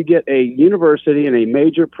example. You get a university in a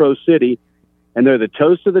major pro city, and they're the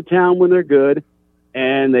toast of the town when they're good,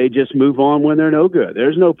 and they just move on when they're no good.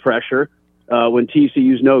 There's no pressure when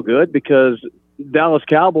TCU's no good because Dallas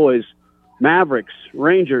Cowboys, Mavericks,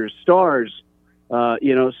 Rangers, Stars,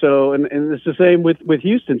 so and it's the same with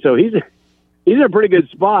Houston. So he's in a pretty good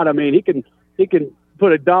spot. I mean, he can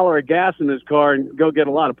put $1 of gas in his car and go get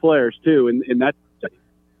a lot of players too. And that.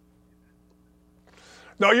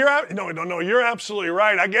 No, you're absolutely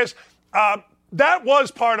right. I guess that was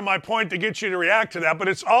part of my point to get you to react to that. But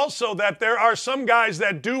it's also that there are some guys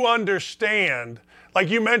that do understand, like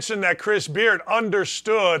you mentioned that Chris Beard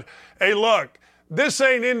understood. Hey, look. This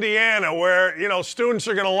ain't Indiana where, students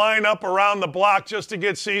are going to line up around the block just to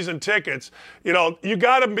get season tickets. You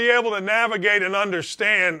got to be able to navigate and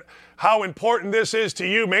understand how important this is to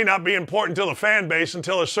you. May not be important to the fan base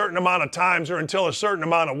until a certain amount of times or until a certain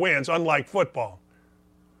amount of wins, unlike football.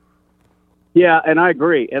 Yeah, and I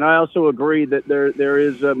agree. And I also agree that there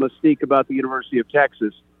is a mystique about the University of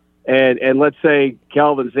Texas. And let's say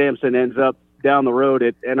Calvin Sampson ends up down the road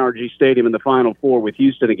at NRG Stadium in the Final Four with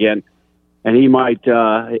Houston again. And he might,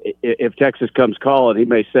 if Texas comes calling, he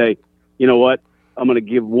may say, you know what, I'm going to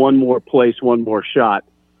give one more place, one more shot.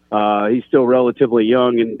 He's still relatively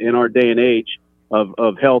young in our day and age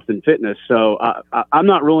of health and fitness. So I'm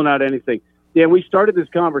not ruling out anything. Yeah, we started this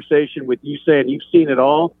conversation with you saying you've seen it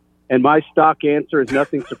all. And my stock answer is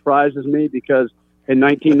nothing surprises me because in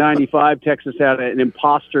 1995, Texas had an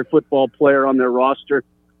imposter football player on their roster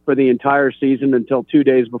for the entire season until 2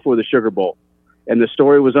 days before the Sugar Bowl. And the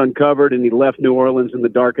story was uncovered, and he left New Orleans in the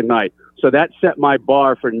dark of night. So that set my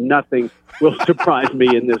bar for nothing will surprise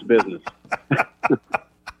me in this business.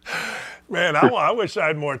 Man, I wish I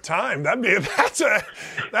had more time. I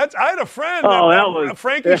had a friend,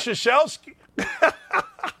 Frankie Krzyzewski.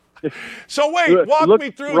 So wait, walk me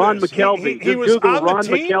through Ron this. McKelvey. He was Google on the Ron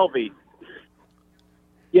team? McKelvey.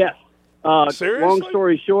 Yes. Seriously? Long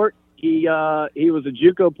story short, he was a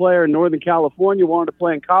JUCO player in Northern California, wanted to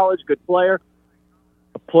play in college, good player.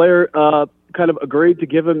 A player kind of agreed to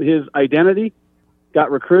give him his identity,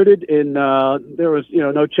 got recruited, and there was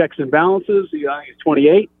no checks and balances. He's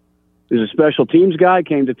 28. He was a special teams guy,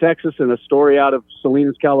 came to Texas, and a story out of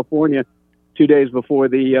Salinas, California, 2 days before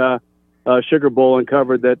the Sugar Bowl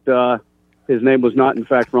uncovered that his name was not, in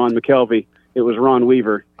fact, Ron McKelvey. It was Ron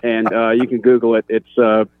Weaver, and you can Google it.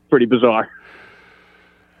 It's pretty bizarre.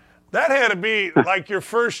 That had to be like your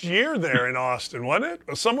first year there in Austin, wasn't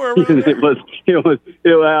it? Somewhere around there? It was.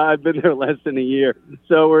 I've been there less than a year.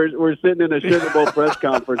 So we're sitting in a Sugar Bowl press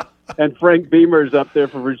conference, and Frank Beamer's up there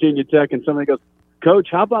for Virginia Tech, and somebody goes, "Coach,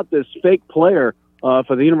 how about this fake player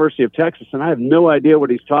for the University of Texas?" And I have no idea what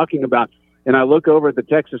he's talking about. And I look over at the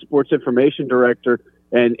Texas Sports Information Director,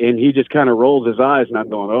 And he just kind of rolls his eyes, and I'm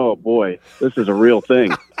going, oh, boy, this is a real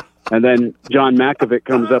thing. And then John Malkovich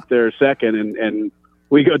comes up there second, and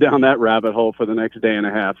we go down that rabbit hole for the next day and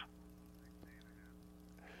a half.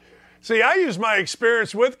 See, I used my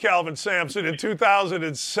experience with Calvin Sampson in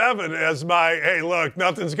 2007 as my, hey, look,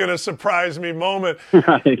 nothing's going to surprise me moment.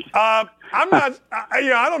 Right. I'm not,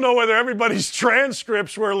 I don't know whether everybody's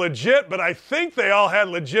transcripts were legit, but I think they all had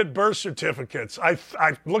legit birth certificates. I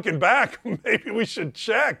looking back, maybe we should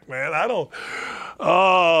check, man.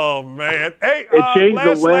 Oh, man. Hey,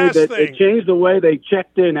 it changed the way they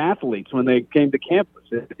checked in athletes when they came to campus.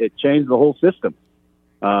 It changed the whole system,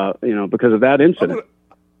 because of that incident.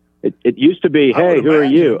 It used to be, hey, who are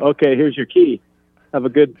you? Okay, here's your key. Have a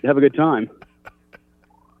good time.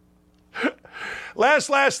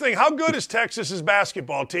 Last thing. How good is Texas's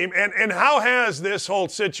basketball team, and how has this whole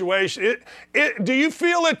situation? Do you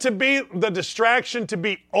feel it to be the distraction to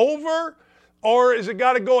be over, or is it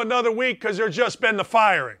got to go another week because there's just been the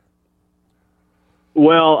firing?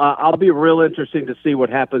 Well, I'll be real interesting to see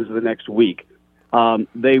what happens the next week.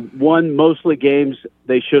 They won mostly games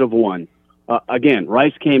they should have won. Again,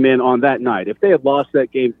 Rice came in on that night. If they had lost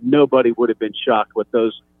that game, nobody would have been shocked with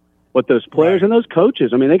those players and those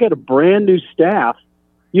coaches. I mean, they got a brand new staff.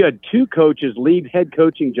 You had two coaches leave head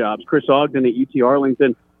coaching jobs, Chris Ogden at UT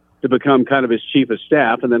Arlington to become kind of his chief of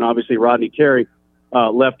staff, and then obviously Rodney Terry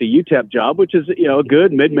left the UTEP job, which is a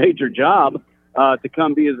good mid-major job to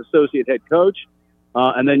come be his associate head coach.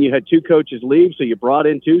 And then you had two coaches leave, so you brought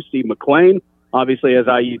in Steve McClain, obviously has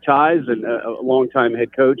IU ties and a longtime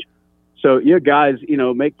head coach. So your guys,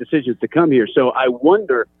 make decisions to come here. So I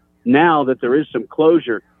wonder now that there is some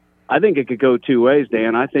closure, I think it could go two ways,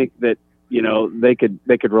 Dan. I think that, they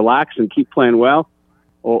could relax and keep playing well,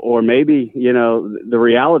 or maybe, the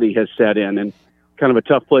reality has set in and kind of a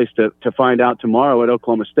tough place to find out tomorrow at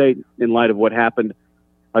Oklahoma State in light of what happened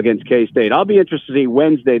against K-State. I'll be interested to see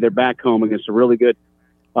Wednesday. They're back home against a really good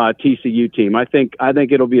TCU team. I think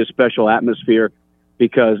it'll be a special atmosphere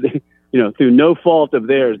because through no fault of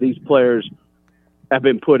theirs, these players have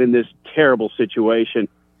been put in this terrible situation.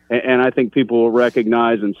 And I think people will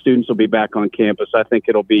recognize, and students will be back on campus. I think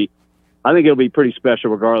it'll be pretty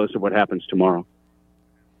special regardless of what happens tomorrow.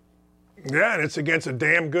 Yeah, and it's against a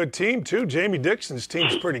damn good team, too. Jamie Dixon's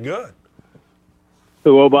team's pretty good.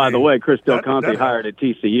 Who, oh, by the way, Chris Del Conte hired at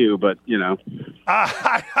TCU, but,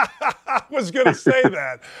 I was going to say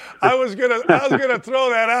that. I was going to throw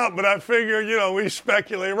that out, but I figure, we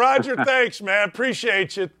speculate. Roger, thanks, man.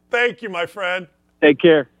 Appreciate you. Thank you, my friend. Take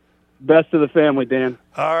care. Best of the family, Dan.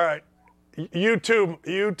 All right. You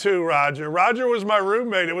too, Roger. Roger was my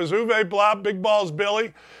roommate. It was Uwe Blop, Big Balls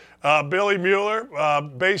Billy, Billy Mueller,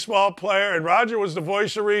 baseball player, and Roger was the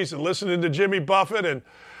voice of reason, listening to Jimmy Buffett and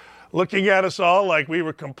looking at us all like we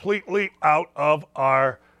were completely out of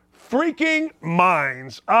our freaking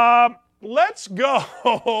minds. Let's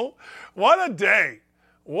go. What a day.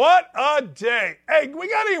 What a day. Hey, we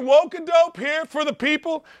got any woke-a-dope here for the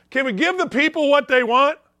people? Can we give the people what they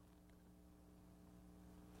want?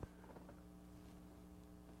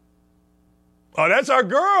 Oh, that's our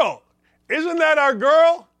girl. Isn't that our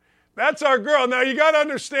girl? That's our girl. Now, you got to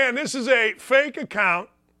understand, this is a fake account.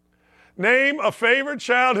 Name a favorite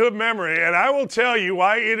childhood memory, and I will tell you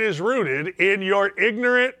why it is rooted in your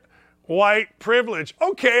ignorant white privilege.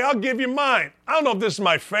 Okay, I'll give you mine. I don't know if this is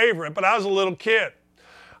my favorite, but I was a little kid.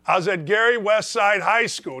 I was at Gary Westside High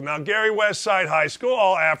School. Now, Gary Westside High School,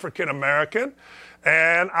 all African-American,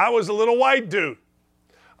 and I was a little white dude.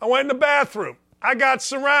 I went in the bathroom. I got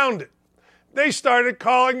surrounded. They started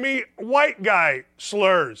calling me white guy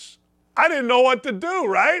slurs. I didn't know what to do,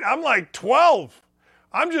 right? I'm like 12.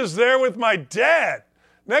 I'm just there with my dad.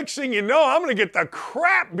 Next thing you know, I'm going to get the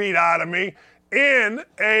crap beat out of me in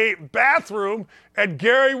a bathroom at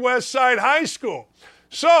Gary Westside High School.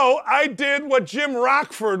 So I did what Jim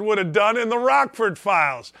Rockford would have done in the Rockford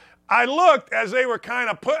Files. I looked as they were kind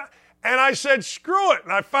of and I said, screw it.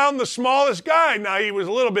 And I found the smallest guy. Now, he was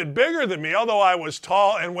a little bit bigger than me, although I was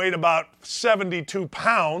tall and weighed about 72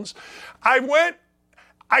 pounds. I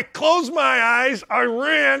closed my eyes, I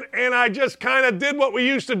ran, and I just kind of did what we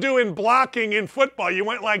used to do in blocking in football. You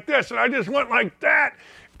went like this, and I just went like that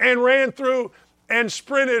and ran through and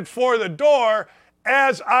sprinted for the door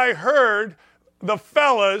as I heard the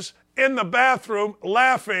fellas in the bathroom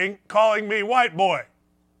laughing, calling me white boy.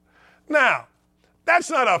 Now,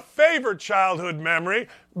 that's not a favorite childhood memory,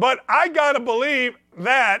 but I got to believe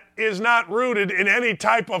that is not rooted in any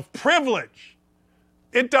type of privilege.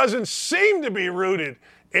 It doesn't seem to be rooted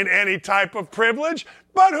in any type of privilege,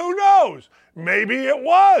 but who knows? Maybe it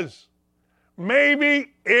was.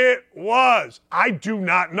 Maybe it was. I do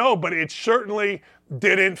not know, but it certainly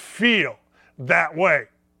didn't feel that way.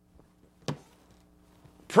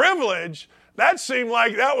 Privilege, that seemed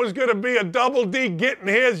like that was going to be a Double D getting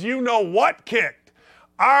his you-know-what kicked.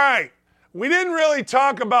 All right, we didn't really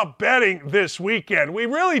talk about betting this weekend. We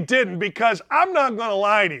really didn't, because I'm not going to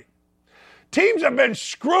lie to you. Teams have been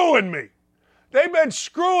screwing me. They've been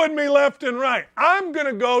screwing me left and right. I'm going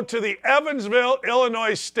to go to the Evansville,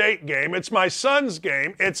 Illinois State game. It's my son's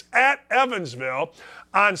game. It's at Evansville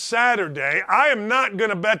on Saturday. I am not going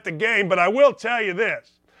to bet the game, but I will tell you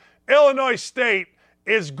this. Illinois State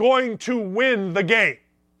is going to win the game.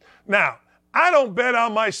 Now, I don't bet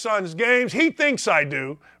on my son's games. He thinks I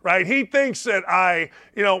do, right? He thinks that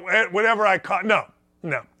whenever I call. No,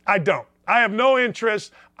 I don't. I have no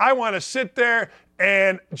interest. I want to sit there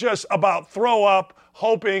and just about throw up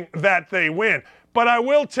hoping that they win. But I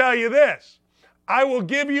will tell you this. I will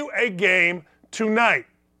give you a game tonight,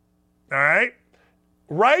 all right?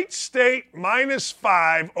 Wright State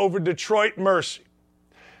 -5 over Detroit Mercy.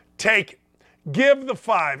 Take it. Give the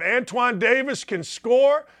 5. Antoine Davis can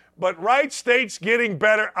score, but Wright State's getting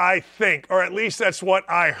better, I think, or at least that's what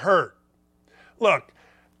I heard. Look,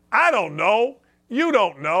 I don't know. You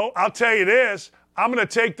don't know. I'll tell you this. I'm going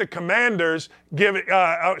to take the Commanders, I'm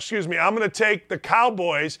going to take the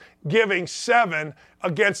Cowboys giving 7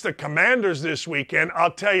 against the Commanders this weekend.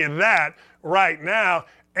 I'll tell you that right now.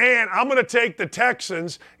 And I'm going to take the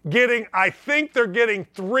Texans I think they're getting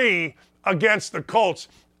 3 against the Colts.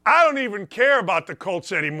 I don't even care about the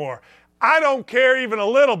Colts anymore. I don't care even a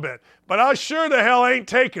little bit. But I sure the hell ain't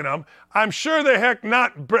taking them. I'm sure the heck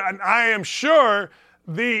not. I am sure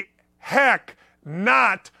the heck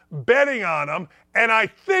not betting on them. And I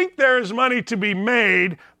think there's money to be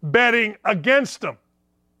made betting against them.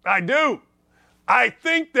 I do. I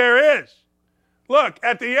think there is. Look,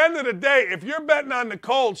 at the end of the day, if you're betting on the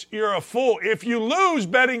Colts, you're a fool. If you lose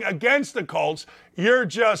betting against the Colts, you're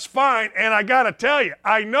just fine. And I got to tell you,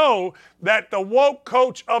 I know that the woke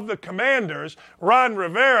coach of the Commanders, Ron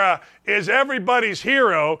Rivera, is everybody's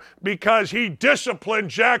hero because he disciplined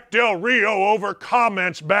Jack Del Rio over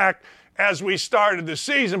comments back as we started the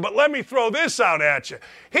season. But let me throw this out at you.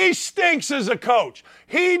 He stinks as a coach.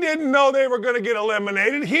 He didn't know they were going to get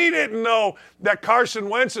eliminated. He didn't know that Carson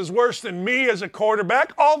Wentz is worse than me as a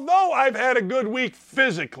quarterback, although I've had a good week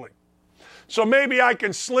physically. So maybe I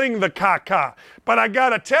can sling the caca. But I got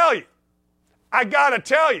to tell you,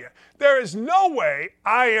 there is no way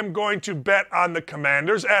I am going to bet on the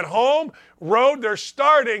Commanders. At home, road, they're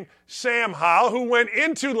starting Sam Howell, who went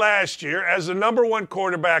into last year as the #1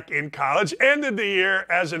 quarterback in college, ended the year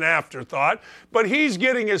as an afterthought, but he's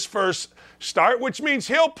getting his first start, which means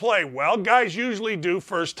he'll play well. Guys usually do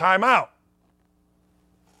first time out.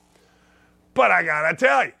 But I got to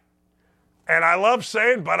tell you, and I love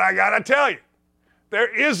saying, but I got to tell you, there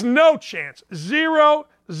is no chance, 0,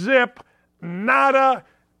 zip, nada,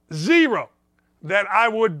 0, that I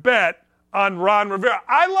would bet on Ron Rivera.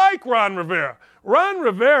 I like Ron Rivera. Ron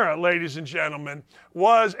Rivera, ladies and gentlemen,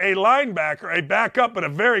 was a linebacker, a backup, but a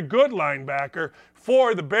very good linebacker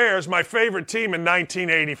for the Bears, my favorite team in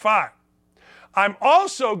 1985. I'm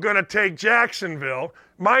also going to take Jacksonville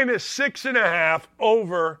 -6.5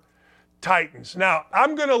 over Titans. Now,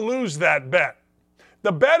 I'm going to lose that bet.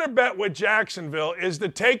 The better bet with Jacksonville is to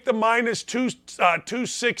take the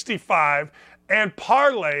 -265 and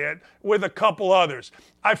parlay it with a couple others.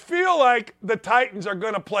 I feel like the Titans are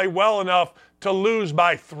going to play well enough to lose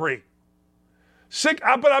by 3.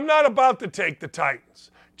 But I'm not about to take the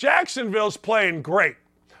Titans. Jacksonville's playing great.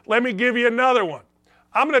 Let me give you another one.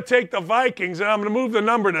 I'm going to take the Vikings, and I'm going to move the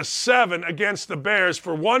number to 7 against the Bears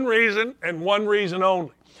for one reason and one reason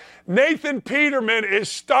only. Nathan Peterman is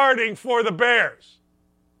starting for the Bears.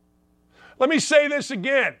 Let me say this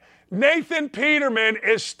again. Nathan Peterman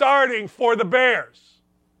is starting for the Bears.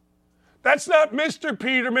 That's not Mr.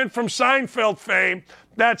 Peterman from Seinfeld fame.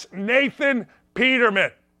 That's Nathan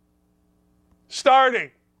Peterman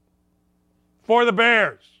starting for the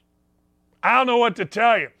Bears. I don't know what to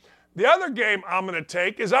tell you. The other game I'm going to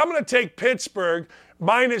take is I'm going to take Pittsburgh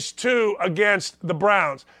 -2 against the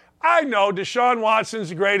Browns. I know Deshaun Watson's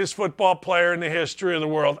the greatest football player in the history of the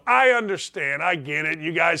world. I understand. I get it.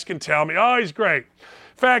 You guys can tell me, oh, he's great.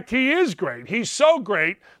 In fact, he is great. He's so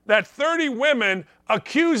great that 30 women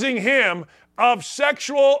accusing him of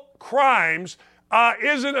sexual crimes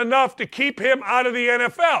isn't enough to keep him out of the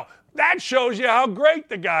NFL. That shows you how great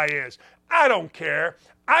the guy is. I don't care.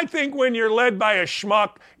 I think when you're led by a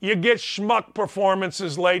schmuck, you get schmuck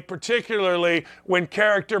performances late, particularly when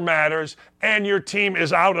character matters and your team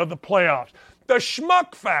is out of the playoffs. The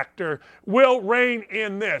schmuck factor will reign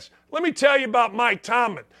in this. Let me tell you about Mike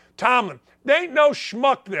Tomlin. There ain't no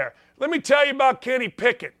schmuck there. Let me tell you about Kenny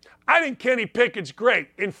Pickett. I think Kenny Pickett's great.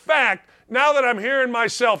 In fact, now that I'm hearing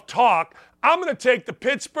myself talk, I'm going to take the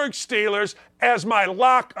Pittsburgh Steelers as my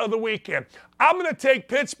lock of the weekend. I'm going to take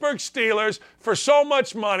Pittsburgh Steelers for so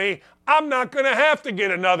much money, I'm not going to have to get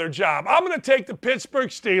another job. I'm going to take the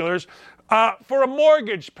Pittsburgh Steelers for a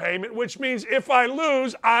mortgage payment, which means if I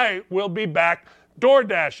lose, I will be back door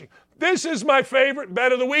dashing. This is my favorite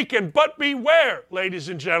bet of the weekend. But beware, ladies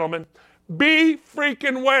and gentlemen. Be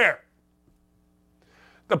freaking ware.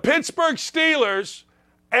 The Pittsburgh Steelers,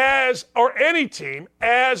 or any team,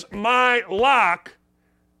 as my lock,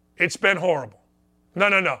 it's been horrible.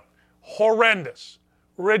 No. Horrendous.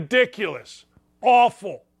 Ridiculous.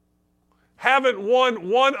 Awful. Haven't won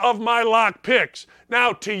one of my lock picks.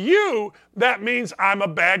 Now, to you, that means I'm a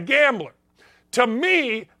bad gambler. To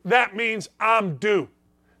me, that means I'm due.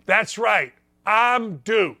 That's right. I'm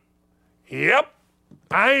due. Yep.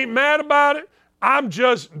 I ain't mad about it. I'm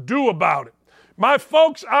just due about it. My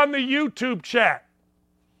folks on the YouTube chat,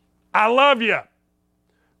 I love you.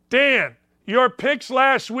 Dan, your picks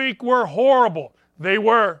last week were horrible. They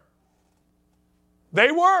were.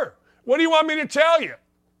 What do you want me to tell you?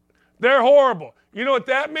 They're horrible. You know what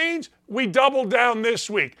that means? We double down this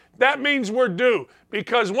week. That means we're due.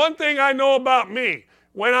 Because one thing I know about me,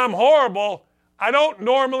 when I'm horrible, I don't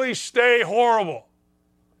normally stay horrible.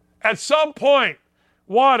 At some point,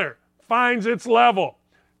 water finds its level.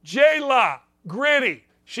 J-La, gritty.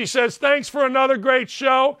 She says, thanks for another great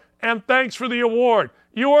show and thanks for the award.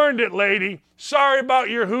 You earned it, lady. Sorry about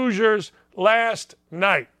your Hoosiers last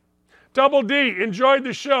night. Double D, enjoyed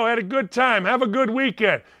the show. Had a good time. Have a good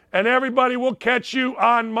weekend. And everybody will catch you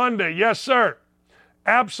on Monday. Yes, sir.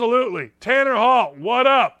 Absolutely. Tanner Hall, what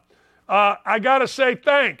up? I got to say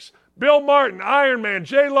thanks. Bill Martin, Iron Man,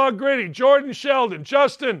 J-Law Gritty, Jordan Sheldon,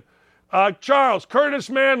 Justin Charles, Curtis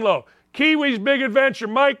Manlow, Kiwi's Big Adventure,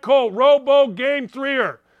 Mike Cole, Robo Game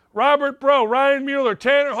 3er, Robert Bro, Ryan Mueller,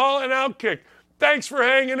 Tanner Hall, and Outkick. Thanks for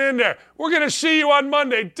hanging in there. We're going to see you on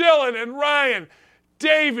Monday. Dylan and Ryan,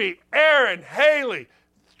 Davey, Aaron, Haley,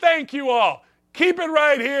 thank you all. Keep it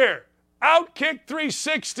right here. Outkick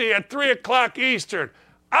 360 at 3 o'clock Eastern.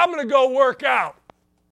 I'm going to go work out.